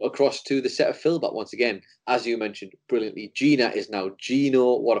 across to the set of Philbert once again, as you mentioned brilliantly. Gina is now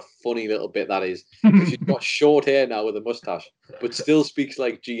Gino. What a funny little bit that is. She's got short hair now with a mustache, but still speaks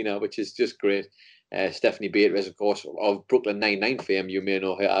like Gina, which is just great. Stephanie Beatriz, of course, of Brooklyn Nine-Nine fame, you may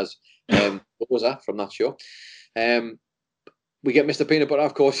know her as. What was that from that show? We get Mr. Peanut Butter,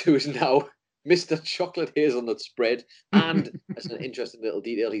 of course, who is now Mr. Chocolate Hazelnut Spread. And as an interesting little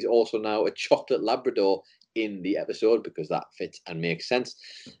detail, he's also now a chocolate Labrador in the episode, because that fits and makes sense.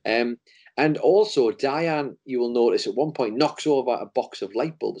 And also, Diane, you will notice at one point, knocks over a box of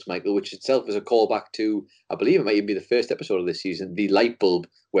light bulbs, Michael, which itself is a callback to, I believe it might even be the first episode of this season, the light bulb,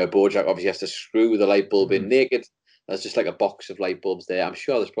 where BoJack obviously has to screw the light bulb in naked. There's just like a box of light bulbs there. I'm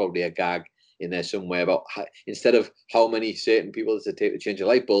sure there's probably a gag in there somewhere about instead of how many certain people does it take to change a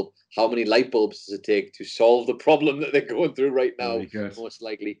light bulb, how many light bulbs does it take to solve the problem that they're going through right now, most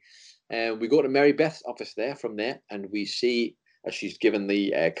likely. We go to Mary Beth's office there from there, and we see as she's given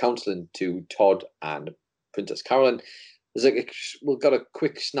the counselling to Todd and Princess Caroline. There's we've got a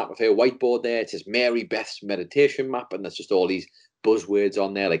quick snap of her whiteboard there. It says Mary Beth's meditation map, and there's just all these buzzwords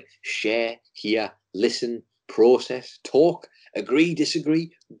on there like share, hear, listen, process, talk, Agree,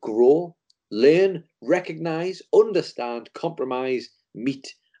 disagree, grow, learn, recognise, understand, compromise,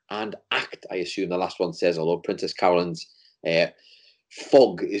 meet, and act. I assume the last one says, although Princess Caroline's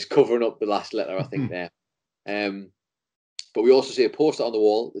fog is covering up the last letter, I think, there. But we also see a poster on the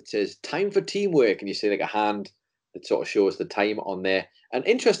wall that says, time for teamwork. And you see like a hand that sort of shows the time on there. And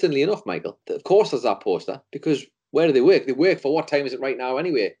interestingly enough, Michael, of course there's that poster, because where do they work? They work for what time is it right now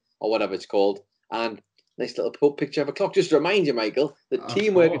anyway, or whatever it's called. And nice little picture of a clock. Just to remind you, Michael, that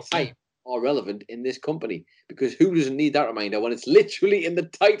teamwork and time are relevant in this company, because who doesn't need that reminder when it's literally in the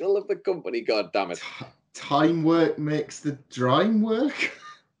title of the company? God damn it. Time work makes the dream work.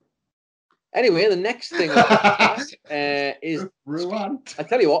 Anyway, the next thing is Ruant. I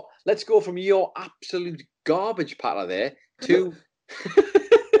tell you what, let's go from your absolute garbage patter there to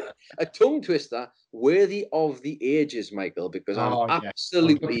a tongue twister worthy of the ages, Michael, because I'm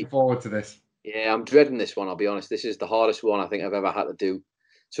absolutely looking forward to this. Yeah, I'm dreading this one, I'll be honest. This is the hardest one I think I've ever had to do.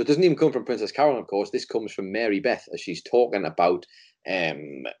 So it doesn't even come from Princess Caroline, of course. This comes from Mary Beth, as she's talking about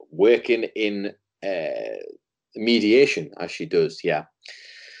working in mediation, as she does, yeah.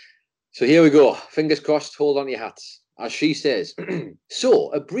 So here we go. Fingers crossed, hold on to your hats. As she says, so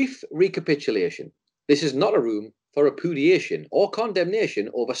a brief recapitulation. This is not a room for repudiation or condemnation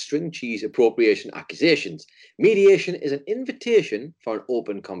over string cheese appropriation accusations. Mediation is an invitation for an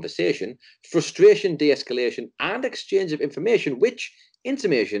open conversation, frustration de-escalation, and exchange of information, which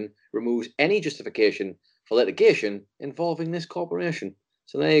intimation removes any justification for litigation involving this corporation.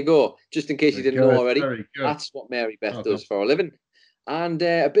 So there you go. Just in case you didn't know already, that's what Mary Beth does for a living. And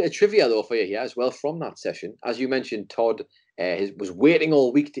a bit of trivia, though, for you here as well from that session. As you mentioned, Todd was waiting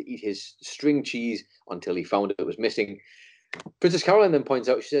all week to eat his string cheese until he found it was missing. Princess Caroline then points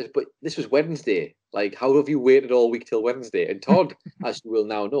out, she says, but this was Wednesday. Like, how have you waited all week till Wednesday? And Todd, as you will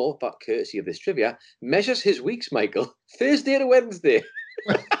now know, but courtesy of this trivia, measures his weeks, Michael, Thursday to Wednesday.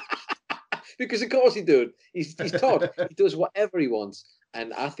 Because, of course, he's Todd. He does whatever he wants.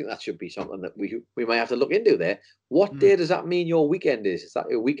 And I think that should be something that we might have to look into there. What day does that mean your weekend is? Is that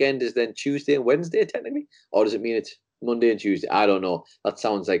your weekend is then Tuesday and Wednesday, technically? Or does it mean it's Monday and Tuesday? I don't know. That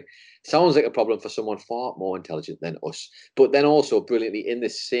sounds like a problem for someone far more intelligent than us. But then also, brilliantly, in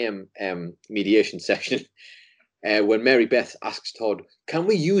this same mediation session, when Mary Beth asks Todd, can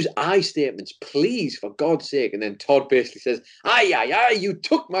we use I statements, please, for God's sake? And then Todd basically says, aye, you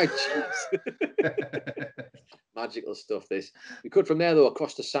took my cheese. Magical stuff, this. We could from there, though,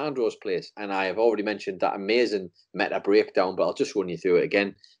 across to Sandro's place. And I have already mentioned that amazing meta breakdown, but I'll just run you through it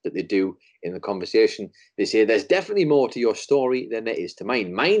again that they do in the conversation. They say there's definitely more to your story than there is to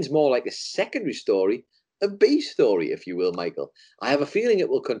mine. Mine's more like a secondary story, a B story, if you will, Michael. I have a feeling it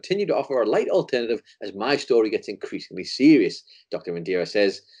will continue to offer a light alternative as my story gets increasingly serious, Dr. Indira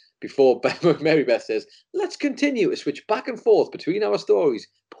says, before Mary Beth says, let's continue to switch back and forth between our stories,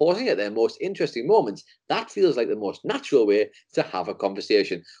 pausing at their most interesting moments. That feels like the most natural way to have a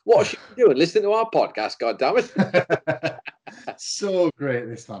conversation. What is she doing? Listening to our podcast, goddammit. So great,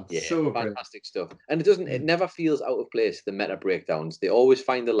 this one. Yeah, so fantastic stuff. And it never feels out of place, the meta breakdowns. They always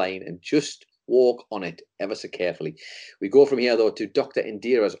find the line and just walk on it ever so carefully. We go from here, though, to Dr.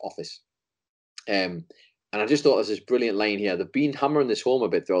 Indira's office. And I just thought there's this brilliant line here. They've been hammering this home a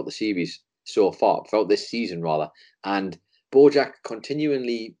bit throughout the series so far, throughout this season, rather. And Bojack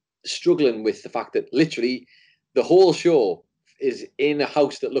continually struggling with the fact that literally the whole show is in a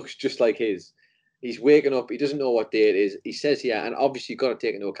house that looks just like his. He's waking up. He doesn't know what day it is. He says here, and obviously you've got to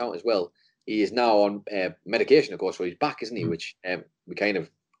take into account as well, he is now on medication, of course, so he's back, isn't he? Which we kind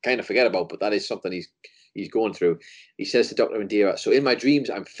of forget about, but that is something he's going through. He says to Dr. Indira, so in my dreams,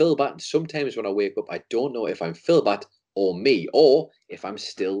 I'm Philbat, and sometimes when I wake up, I don't know if I'm Philbat or me, or if I'm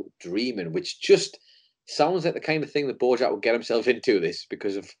still dreaming, which just sounds like the kind of thing that Bojack would get himself into this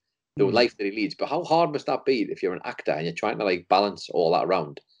because of the life that he leads. But how hard must that be if you're an actor and you're trying to like balance all that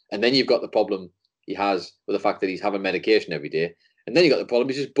around? And then you've got the problem he has with the fact that he's having medication every day. And then you got the problem,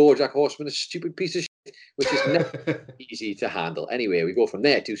 he's just Bojack Horseman, a stupid piece of shit, which is never easy to handle. Anyway, we go from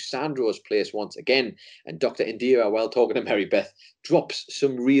there to Sandro's place once again. And Dr. Indira, while talking to Mary Beth, drops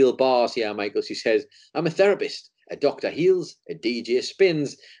some real bars here, Michael. She says, I'm a therapist, a doctor heals, a DJ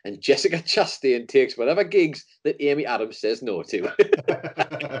spins, and Jessica Chastain takes whatever gigs that Amy Adams says no to.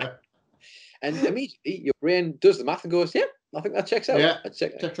 And immediately your brain does the math and goes, yeah, I think that checks out. Yeah,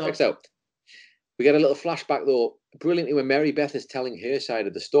 checks out. We get a little flashback, though, brilliantly when Mary Beth is telling her side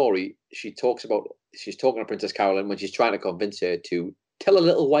of the story. She's talking to Princess Caroline when she's trying to convince her to tell a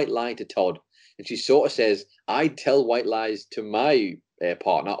little white lie to Todd. And she sort of says, I tell white lies to my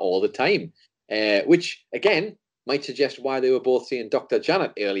partner all the time, which, again, might suggest why they were both seeing Dr.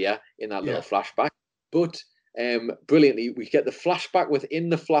 Janet earlier in that little flashback. But brilliantly, we get the flashback within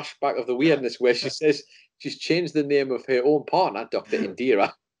the flashback of the weirdness where she says she's changed the name of her own partner, Dr.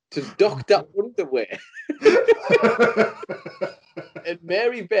 Indira, to Dr. Underwear. And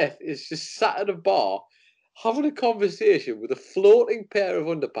Mary Beth is just sat at a bar having a conversation with a floating pair of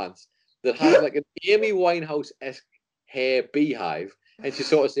underpants that has like an Amy Winehouse-esque hair beehive. And she's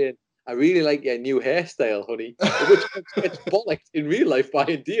sort of saying, I really like your new hairstyle, honey. Which gets bollocked in real life by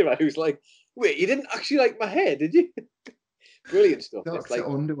Indira, who's like, wait, you didn't actually like my hair, did you? Brilliant stuff. Dr. It's like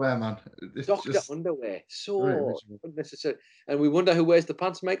Underwear, man. It's Dr. just Underwear. So unnecessary. And we wonder who wears the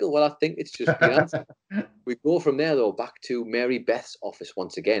pants, Michael. Well, I think it's just Beyonce. We go from there, though, back to Mary Beth's office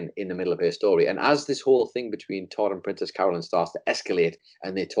once again in the middle of her story. And as this whole thing between Todd and Princess Carolyn starts to escalate,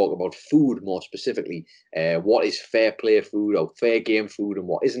 and they talk about food more specifically, what is fair play food or fair game food and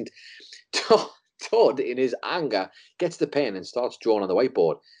what isn't, Todd, in his anger, gets the pen and starts drawing on the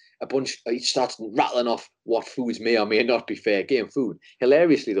whiteboard. He starts rattling off what foods may or may not be fair game food.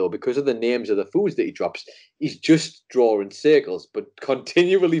 Hilariously, though, because of the names of the foods that he drops, he's just drawing circles, but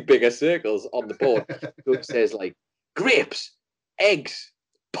continually bigger circles on the board. So it says, like, grapes, eggs,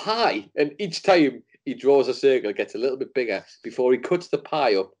 pie. And each time he draws a circle, it gets a little bit bigger before he cuts the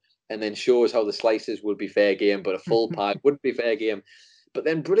pie up and then shows how the slices would be fair game, but a full pie wouldn't be fair game. But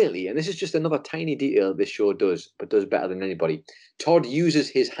then brilliantly, and this is just another tiny detail this show does, but does better than anybody, Todd uses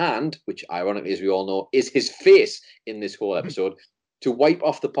his hand, which ironically, as we all know, is his face in this whole episode, to wipe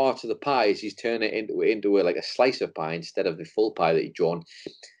off the parts of the pie as he's turning it into like a slice of pie instead of the full pie that he'd drawn.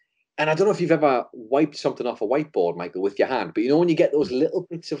 And I don't know if you've ever wiped something off a whiteboard, Michael, with your hand, but you know when you get those little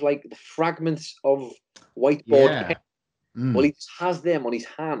bits of like the fragments of whiteboard, well, he just has them on his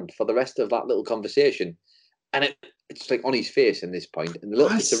hand for the rest of that little conversation. And it's like on his face in this point. And the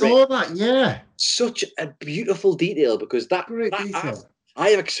little I saw that, yeah. Such a beautiful detail because that I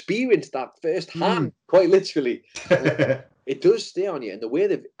have experienced that firsthand, quite literally. It does stay on you. And the way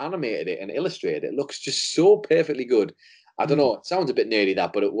they've animated it and illustrated it looks just so perfectly good. I don't know. It sounds a bit nerdy,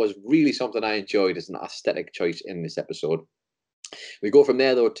 that, but it was really something I enjoyed as an aesthetic choice in this episode. We go from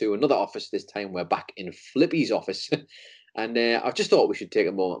there, though, to another office. This time we're back in Flippy's office. And I just thought we should take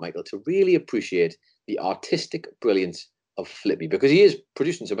a moment, Michael, to really appreciate the artistic brilliance of Flippy, because he is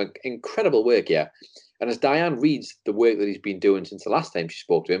producing some incredible work here. And as Diane reads the work that he's been doing since the last time she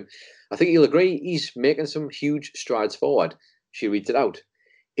spoke to him, I think you'll agree he's making some huge strides forward. She reads it out.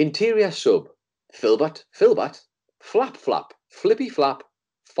 Interior sub, Filbert, flap, flippy flap,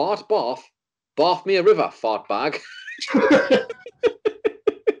 fart barf, barf me a river, fart bag.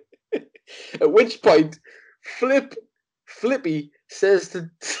 At which point, Flippy says to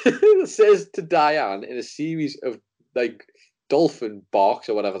Diane in a series of like dolphin barks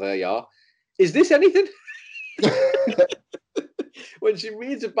or whatever they are, is this anything? When she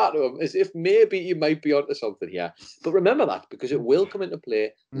reads it back to him as if maybe he might be onto something here. But remember that, because it will come into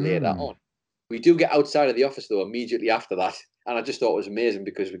play later on. We do get outside of the office, though, immediately after that. And I just thought it was amazing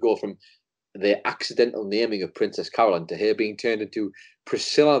because we go from the accidental naming of Princess Carolyn to her being turned into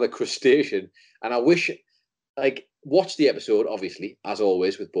Priscilla the Crustacean. And I wish, like, watch the episode, obviously, as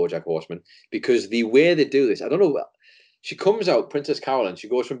always, with BoJack Horseman, because the way they do this, I don't know, she comes out, Princess Carolyn, she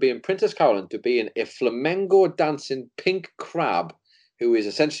goes from being Princess Carolyn to being a flamenco dancing pink crab who is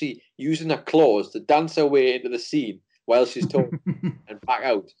essentially using her claws to dance her way into the scene while she's talking and back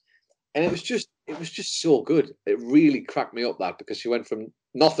out. And it was just so good. It really cracked me up, that, because she went from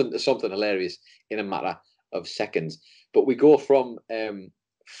nothing to something hilarious in a matter of seconds. But we go from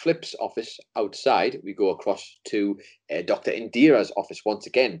Flip's office outside, we go across to Dr. Indira's office once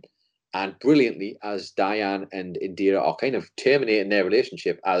again. And brilliantly, as Diane and Indira are kind of terminating their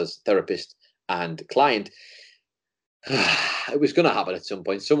relationship as therapist and client, it was going to happen at some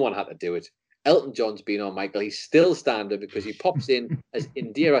point. Someone had to do it. Elton John's been on, Michael. He's still standing because he pops in as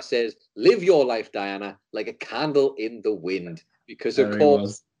Indira says, live your life, Diana, like a candle in the wind. Because, of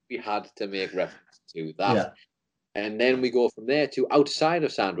course, we had to make reference to that. Yeah. And then we go from there to outside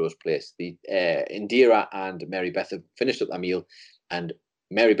of Sandro's place. The Indira and Mary Beth have finished up their meal, and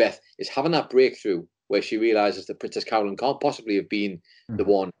Mary Beth is having that breakthrough where she realizes that Princess Carolyn can't possibly have been the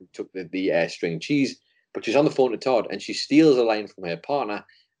one who took the string cheese, but she's on the phone to Todd, and she steals a line from her partner,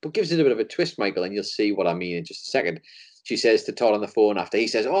 but gives it a bit of a twist, Michael, and you'll see what I mean in just a second. She says to Todd on the phone after he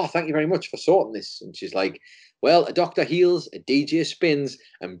says, oh, thank you very much for sorting this. And she's like, well, a doctor heals, a DJ spins,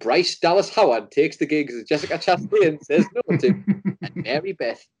 and Bryce Dallas Howard takes the gigs as Jessica Chastain says no to, and Mary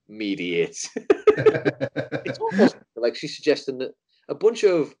Beth mediates. It's almost like she's suggesting that a bunch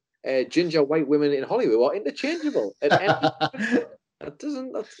of ginger white women in Hollywood are interchangeable. I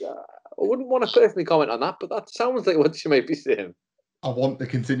wouldn't want to personally comment on that, but that sounds like what she might be saying. I want the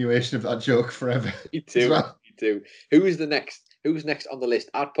continuation of that joke forever. Me too. Well. Me into who's next on the list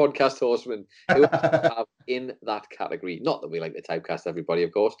at Podcast Horseman. Who have in that category? Not that we like to typecast everybody,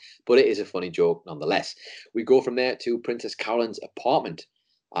 of course, but it is a funny joke nonetheless. We go from there to Princess Carolyn's apartment,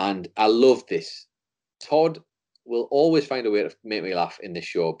 and I love this. Todd will always find a way to make me laugh in this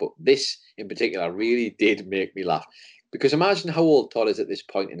show, but this in particular really did make me laugh, because imagine how old Todd is at this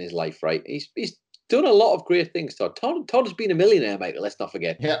point in his life, right? He's done a lot of great things, Todd. Todd has been a millionaire, Michael, let's not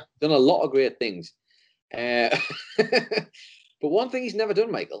forget. Yeah. Done a lot of great things. But one thing he's never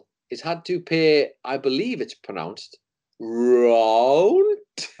done, Michael, is had to pay, I believe it's pronounced,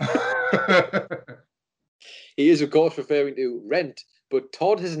 rent. He is, of course, referring to rent, but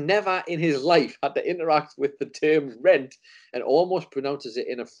Todd has never in his life had to interact with the term rent and almost pronounces it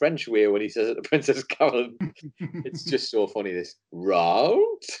in a French way when he says it to Princess Carolyn. It's just so funny, this.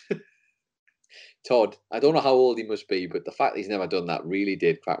 Rent? Todd, I don't know how old he must be, but the fact that he's never done that really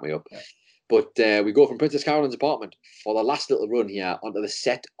did crack me up. Yeah. But we go from Princess Carolyn's apartment for the last little run here onto the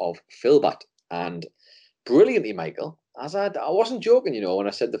set of Filbert. And brilliantly, Michael, as I wasn't joking, when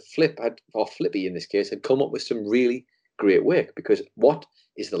I said the Flippy in this case, had come up with some really great work. Because what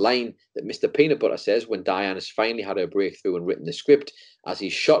is the line that Mr. Peanut Butter says when Diane has finally had her breakthrough and written the script as he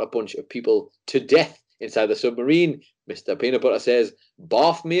shot a bunch of people to death inside the submarine? Mr. Peanut Butter says,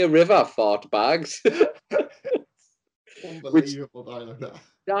 "Barf me a river, fart bags." Unbelievable dialogue.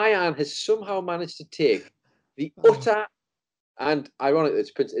 Diane has somehow managed to take the utter, and ironically,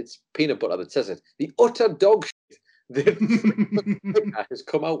 it's Peanut Butter that says it, the utter dog shit that has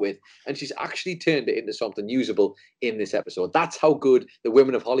come out with, and she's actually turned it into something usable in this episode. That's how good the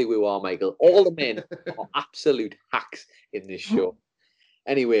women of Hollywood are, Michael. All the men are absolute hacks in this show.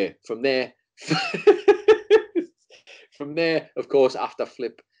 Anyway, from there, of course, after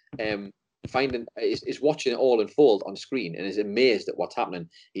Flip is watching it all unfold on screen and is amazed at what's happening.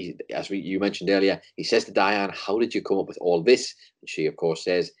 You mentioned earlier, he says to Diane, "How did you come up with all this?" And she, of course,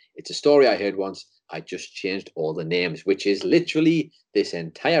 says, "It's a story I heard once. I just changed all the names," which is literally this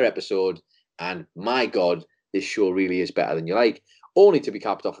entire episode. And my God, this show really is better than you like. Only to be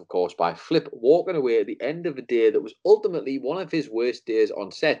capped off, of course, by Flip walking away at the end of a day that was ultimately one of his worst days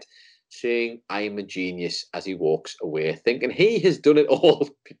on set, saying, "I'm a genius," as he walks away, thinking he has done it all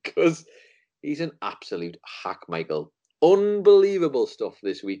because he's an absolute hack, Michael. Unbelievable stuff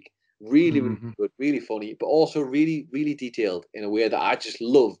this week. Really, really good, really funny, but also really, really detailed in a way that I just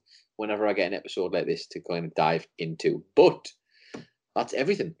love whenever I get an episode like this to kind of dive into. But that's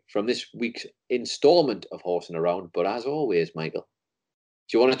everything from this week's installment of Horsing Around. But as always, Michael,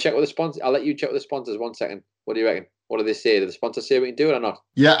 do you want to check with the sponsors? I'll let you check with the sponsors 1 second. What do you reckon? What do they say? Do the sponsors say we can do it or not?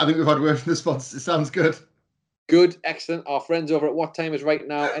 Yeah, I think we've had a word from the sponsors. It sounds good. Good, excellent. Our friends over at What Time Is Right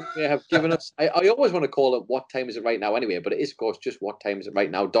Now anyway have given us, I always want to call it What Time Is It Right Now anyway, but it is, of course, just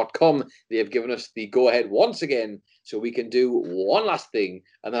whattimeisitRightNow.com. They have given us the go-ahead once again so we can do one last thing,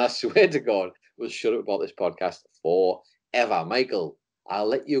 and then I swear to God, we'll shut up about this podcast forever. Michael, I'll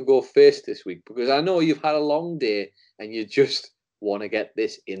let you go first this week because I know you've had a long day and you just want to get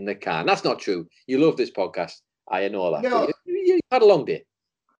this in the can. That's not true. You love this podcast. I know that. No. You had a long day.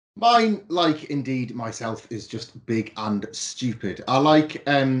 Mine, like indeed myself, is just big and stupid. I like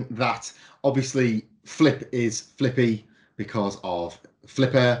that obviously Flip is Flippy because of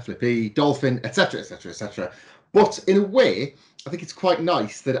Flipper, Flippy, Dolphin, etc., etc., etc. But in a way, I think it's quite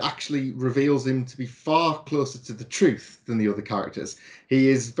nice that it actually reveals him to be far closer to the truth than the other characters. He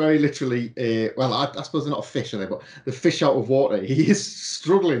is very literally, I suppose they're not a fish, are they? But the fish out of water. He is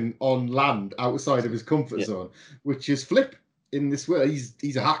struggling on land outside of his comfort zone, which is Flip. In this way,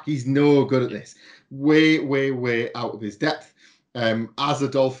 he's a hack. He's no good at this. Way, way, way out of his depth. As a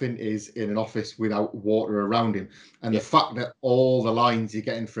dolphin is in an office without water around him, and the fact that all the lines you're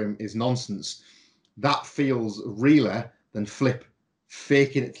getting from him is nonsense, that feels realer than Flip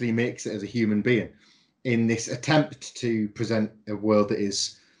faking it till he makes it as a human being in this attempt to present a world that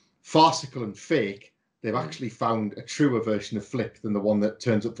is farcical and fake. They've actually found a truer version of Flip than the one that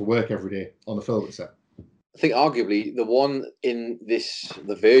turns up for work every day on the Filbert set. I think arguably the one in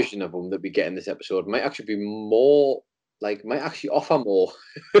the version of him that we get in this episode might actually be more, might actually offer more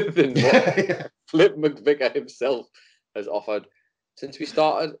than what Flip McVicker himself has offered since we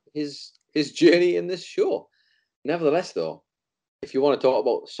started his journey in this show. Nevertheless, though, if you want to talk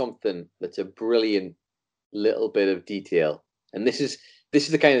about something that's a brilliant little bit of detail, and this is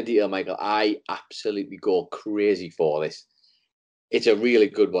the kind of detail, Michael, I absolutely go crazy for this. It's a really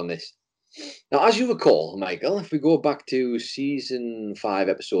good one, this. Now, as you recall, Michael, if we go back to season 5,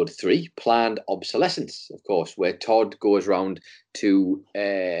 episode 3, Planned Obsolescence, of course, where Todd goes round to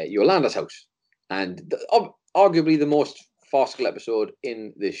Yolanda's house. And arguably the most farcical episode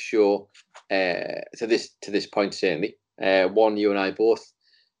in this show. To this point, certainly. One, you and I both.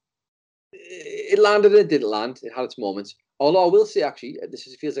 It landed and it didn't land. It had its moments. Although I will say, actually,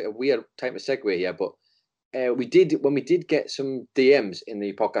 feels like a weird type of segue here, but when we did get some DMs in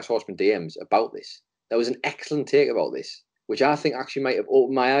the Podcast Horseman DMs about this, there was an excellent take about this, which I think actually might have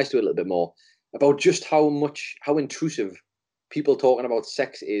opened my eyes to a little bit more about just how intrusive people talking about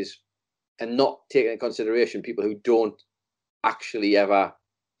sex is, and not taking into consideration people who don't actually ever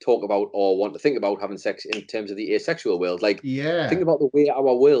talk about or want to think about having sex in terms of the asexual world. Like, think about the way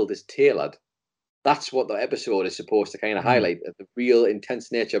our world is tailored. That's what the episode is supposed to kind of highlight, the real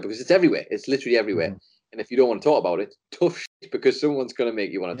intense nature, because it's everywhere. It's literally everywhere. And if you don't want to talk about it, tough shit, because someone's going to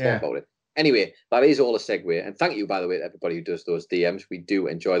make you want to talk about it. Anyway, that is all a segue. And thank you, by the way, to everybody who does those DMs. We do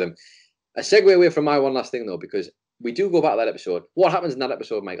enjoy them. A segue away from my one last thing, though, because we do go back to that episode. What happens in that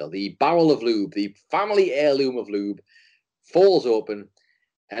episode, Michael? The barrel of lube, the family heirloom of lube, falls open.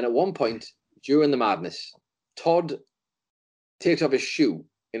 And at one point, during the madness, Todd takes off his shoe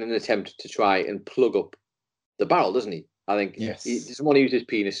in an attempt to try and plug up the barrel, doesn't he? I think he doesn't want to use his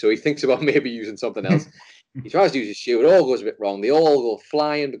penis, so he thinks about maybe using something else. He tries to use his shoe. It all goes a bit wrong. They all go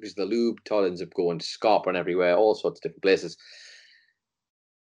flying because of the lube. Todd ends up going scarpering everywhere, all sorts of different places.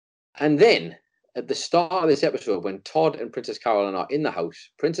 And then, at the start of this episode, when Todd and Princess Carolyn are in the house,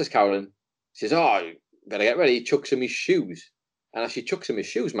 Princess Carolyn says, "Oh, better get ready," chucks him his shoes. And as she chucks him his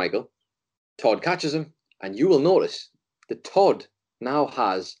shoes, Michael, Todd catches him, and you will notice that Todd now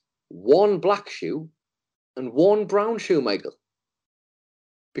has one black shoe and one brown shoe, Michael.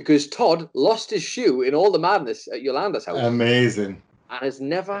 Because Todd lost his shoe in all the madness at Yolanda's house. Amazing. And has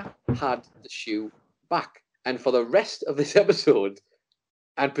never had the shoe back. And for the rest of this episode,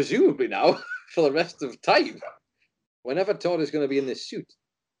 and presumably now for the rest of time, whenever Todd is going to be in this suit,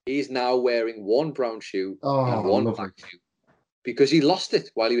 he's now wearing one brown shoe and one black shoe. Because he lost it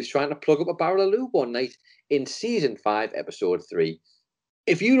while he was trying to plug up a barrel of lube one night in season 5, episode 3.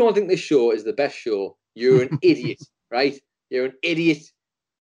 If you don't think this show is the best show, you're an idiot, right? You're an idiot.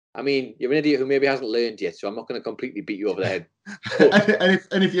 I mean, you're an idiot who maybe hasn't learned yet, so I'm not going to completely beat you over the head.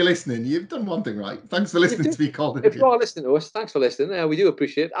 and if you're listening, you've done one thing right. Thanks for listening to me called an idiot. If you are listening to us, thanks for listening. We do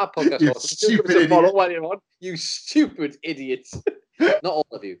appreciate our podcast. You stupid idiot. You stupid idiots. Not all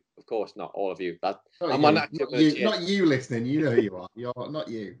of you, of course, not all of you. Not you listening. You know who you are. You're not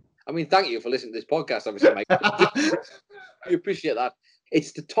you. I mean, thank you for listening to this podcast, obviously, Mike. We appreciate that.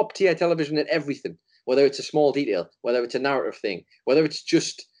 It's the top tier television in everything, whether it's a small detail, whether it's a narrative thing, whether it's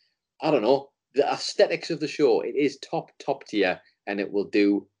just, I don't know, the aesthetics of the show. It is top tier, and it will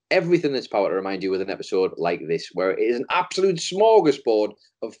do everything in its power to remind you with an episode like this, where it is an absolute smorgasbord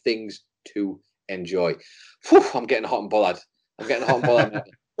of things to enjoy. Whew, I'm getting hot and bothered.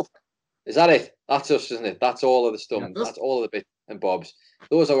 Is that it? That's us, isn't it? That's all of the stuff. That's all of the bits and bobs.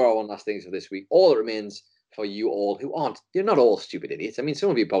 Those are our one last things for this week. All that remains for you all who aren't. You're not all stupid idiots. I mean, some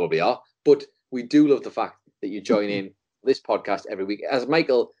of you probably are, but we do love the fact that you join in this podcast every week. As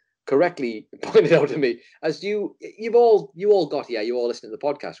Michael correctly pointed out to me, as you all got here, you all listen to the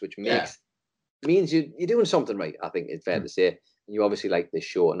podcast, which means you're doing something right. I think it's fair to say. And you obviously like this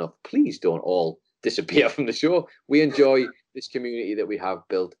show enough. Please don't all disappear from the show. We enjoy this community that we have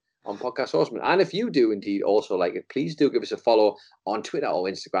built on Podcast Horseman. And if you do indeed also like it, please do give us a follow on Twitter or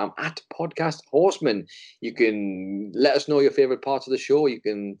Instagram at Podcast Horseman. You can let us know your favorite parts of the show. You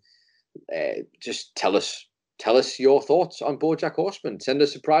can just tell us your thoughts on BoJack Horseman. Send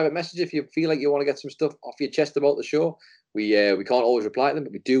us a private message if you feel like you want to get some stuff off your chest about the show. We can't always reply to them,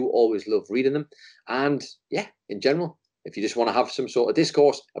 but we do always love reading them. And yeah, in general, if you just want to have some sort of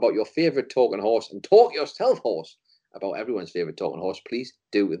discourse about your favorite talking horse and talk yourself horse about everyone's favorite talking horse, please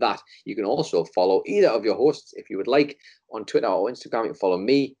do that. You can also follow either of your hosts if you would like on Twitter or Instagram. You can follow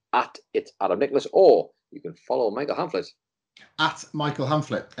me at It's Adam Nicholas, or you can follow Michael Hamflett at Michael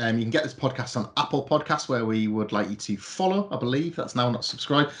Hamflett. You can get this podcast on Apple Podcasts, where we would like you to follow. I believe that's now, not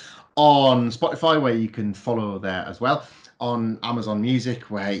subscribe. On Spotify, where you can follow there as well. On Amazon Music,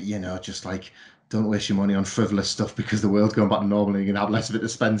 where just like, don't waste your money on frivolous stuff because the world's going back to normal and you're going to have less of it to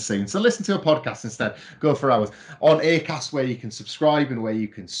spend soon. So listen to a podcast instead. Go for hours. On Acast, where you can subscribe and where you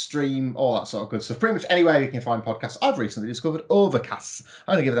can stream, all that sort of good stuff. Pretty much anywhere you can find podcasts. I've recently discovered Overcast.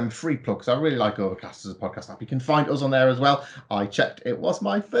 I'm going to give them a free plug because I really like Overcast as a podcast app. You can find us on there as well. I checked. It was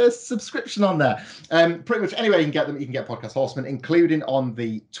my first subscription on there. Pretty much anywhere you can get them, you can get Podcast Horseman, including on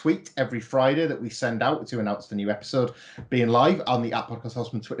the tweet every Friday that we send out to announce the new episode being live on the Podcast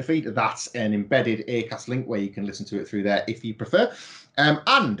Horseman Twitter feed. That's an embedded Acast link where you can listen to it through there if you prefer.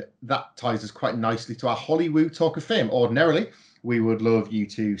 And that ties us quite nicely to our Hollywood Talk of Fame. Ordinarily, we would love you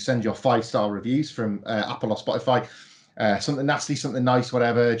to send your 5-star reviews from Apple or Spotify something nasty, something nice,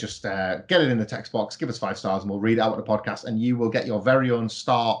 whatever, just get it in the text box, give us 5 stars, and we'll read it out on the podcast, and you will get your very own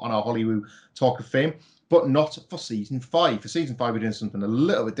star on our Hollywood Talk of Fame, but not for season 5. For season 5, we're doing something a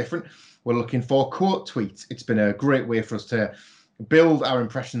little bit different. We're looking for quote tweets. It's been a great way for us to build our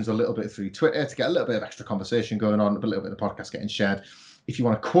impressions a little bit through Twitter, to get a little bit of extra conversation going on, a little bit of the podcast getting shared. If you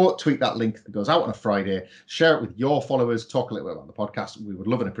want to quote tweet that link that goes out on a Friday, share it with your followers, talk a little bit about the podcast. We would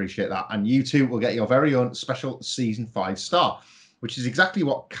love and appreciate that. And you too will get your very own special season 5 star, which is exactly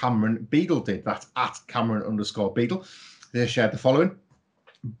what Cameron Beadle did. That's at Cameron_Beadle. They shared the following.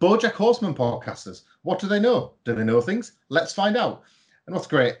 BoJack Horseman podcasters, what do they know? Do they know things? Let's find out. And what's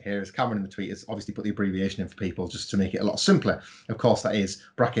great here is Cameron in the tweet has obviously put the abbreviation in for people just to make it a lot simpler. Of course, that is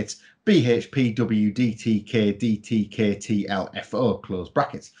brackets BHPWDTKDTKTLFO, close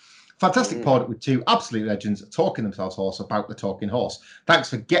brackets. Fantastic pod with 2 absolute legends talking themselves hoarse about the talking horse. Thanks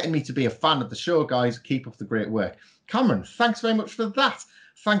for getting me to be a fan of the show, guys. Keep up the great work. Cameron, thanks very much for that.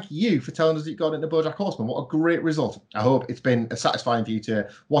 Thank you for telling us that you got into BoJack Horseman. What a great result. I hope it's been as satisfying for you to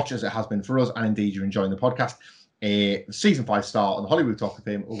watch as it has been for us, and indeed you're enjoying the podcast. A season 5 star on the Hollywood Talk of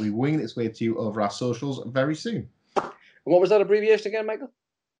Fame will be winging its way to you over our socials very soon. And what was that abbreviation again, Michael?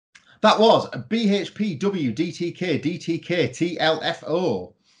 That was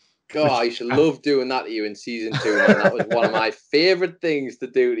BHPWDTKDTKTLFO. God, I used to love doing that to you in season 2, man. That was one of my favourite things to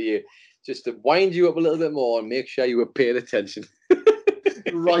do to you, just to wind you up a little bit more and make sure you were paying attention.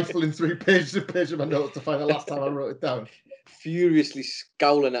 Rifling through page to page of my notes to find the last time I wrote it down. Furiously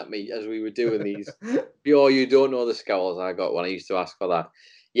scowling at me as we were doing these. You don't know the scowls I got when I used to ask for that.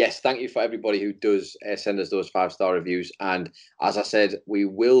 Yes, thank you for everybody who does send us those 5-star reviews. And as I said, we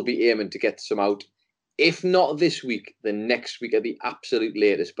will be aiming to get some out. If not this week, then next week at the absolute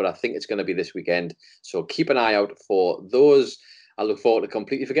latest. But I think it's going to be this weekend. So keep an eye out for those. I look forward to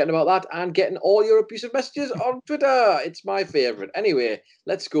completely forgetting about that and getting all your abusive messages on Twitter. It's my favourite. Anyway,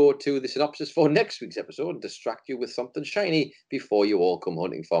 let's go to the synopsis for next week's episode and distract you with something shiny before you all come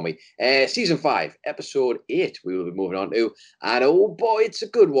hunting for me. Season 5, episode 8, we will be moving on to. And oh boy, it's a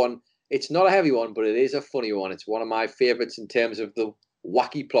good one. It's not a heavy one, but it is a funny one. It's one of my favourites in terms of the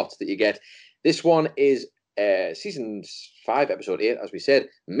wacky plots that you get. This one is season 5, episode 8, as we said,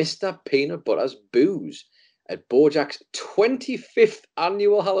 Mr. Peanut Butter's Booze. At BoJack's 25th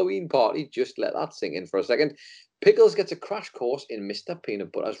annual Halloween party, just let that sink in for a second, Pickles gets a crash course in Mr.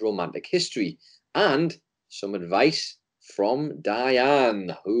 Peanut Butter's romantic history and some advice from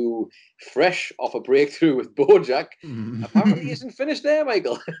Diane, who, fresh off a breakthrough with BoJack, apparently isn't finished there,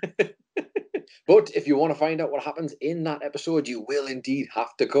 Michael. But if you want to find out what happens in that episode, you will indeed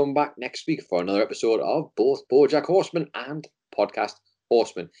have to come back next week for another episode of both BoJack Horseman and Podcast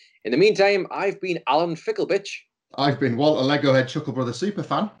Horseman. In the meantime, I've been Alan Ficklebitch. I've been Walter Legohead Chuckle Brother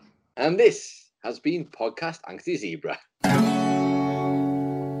Superfan. And this has been Podcast Angsty Zebra.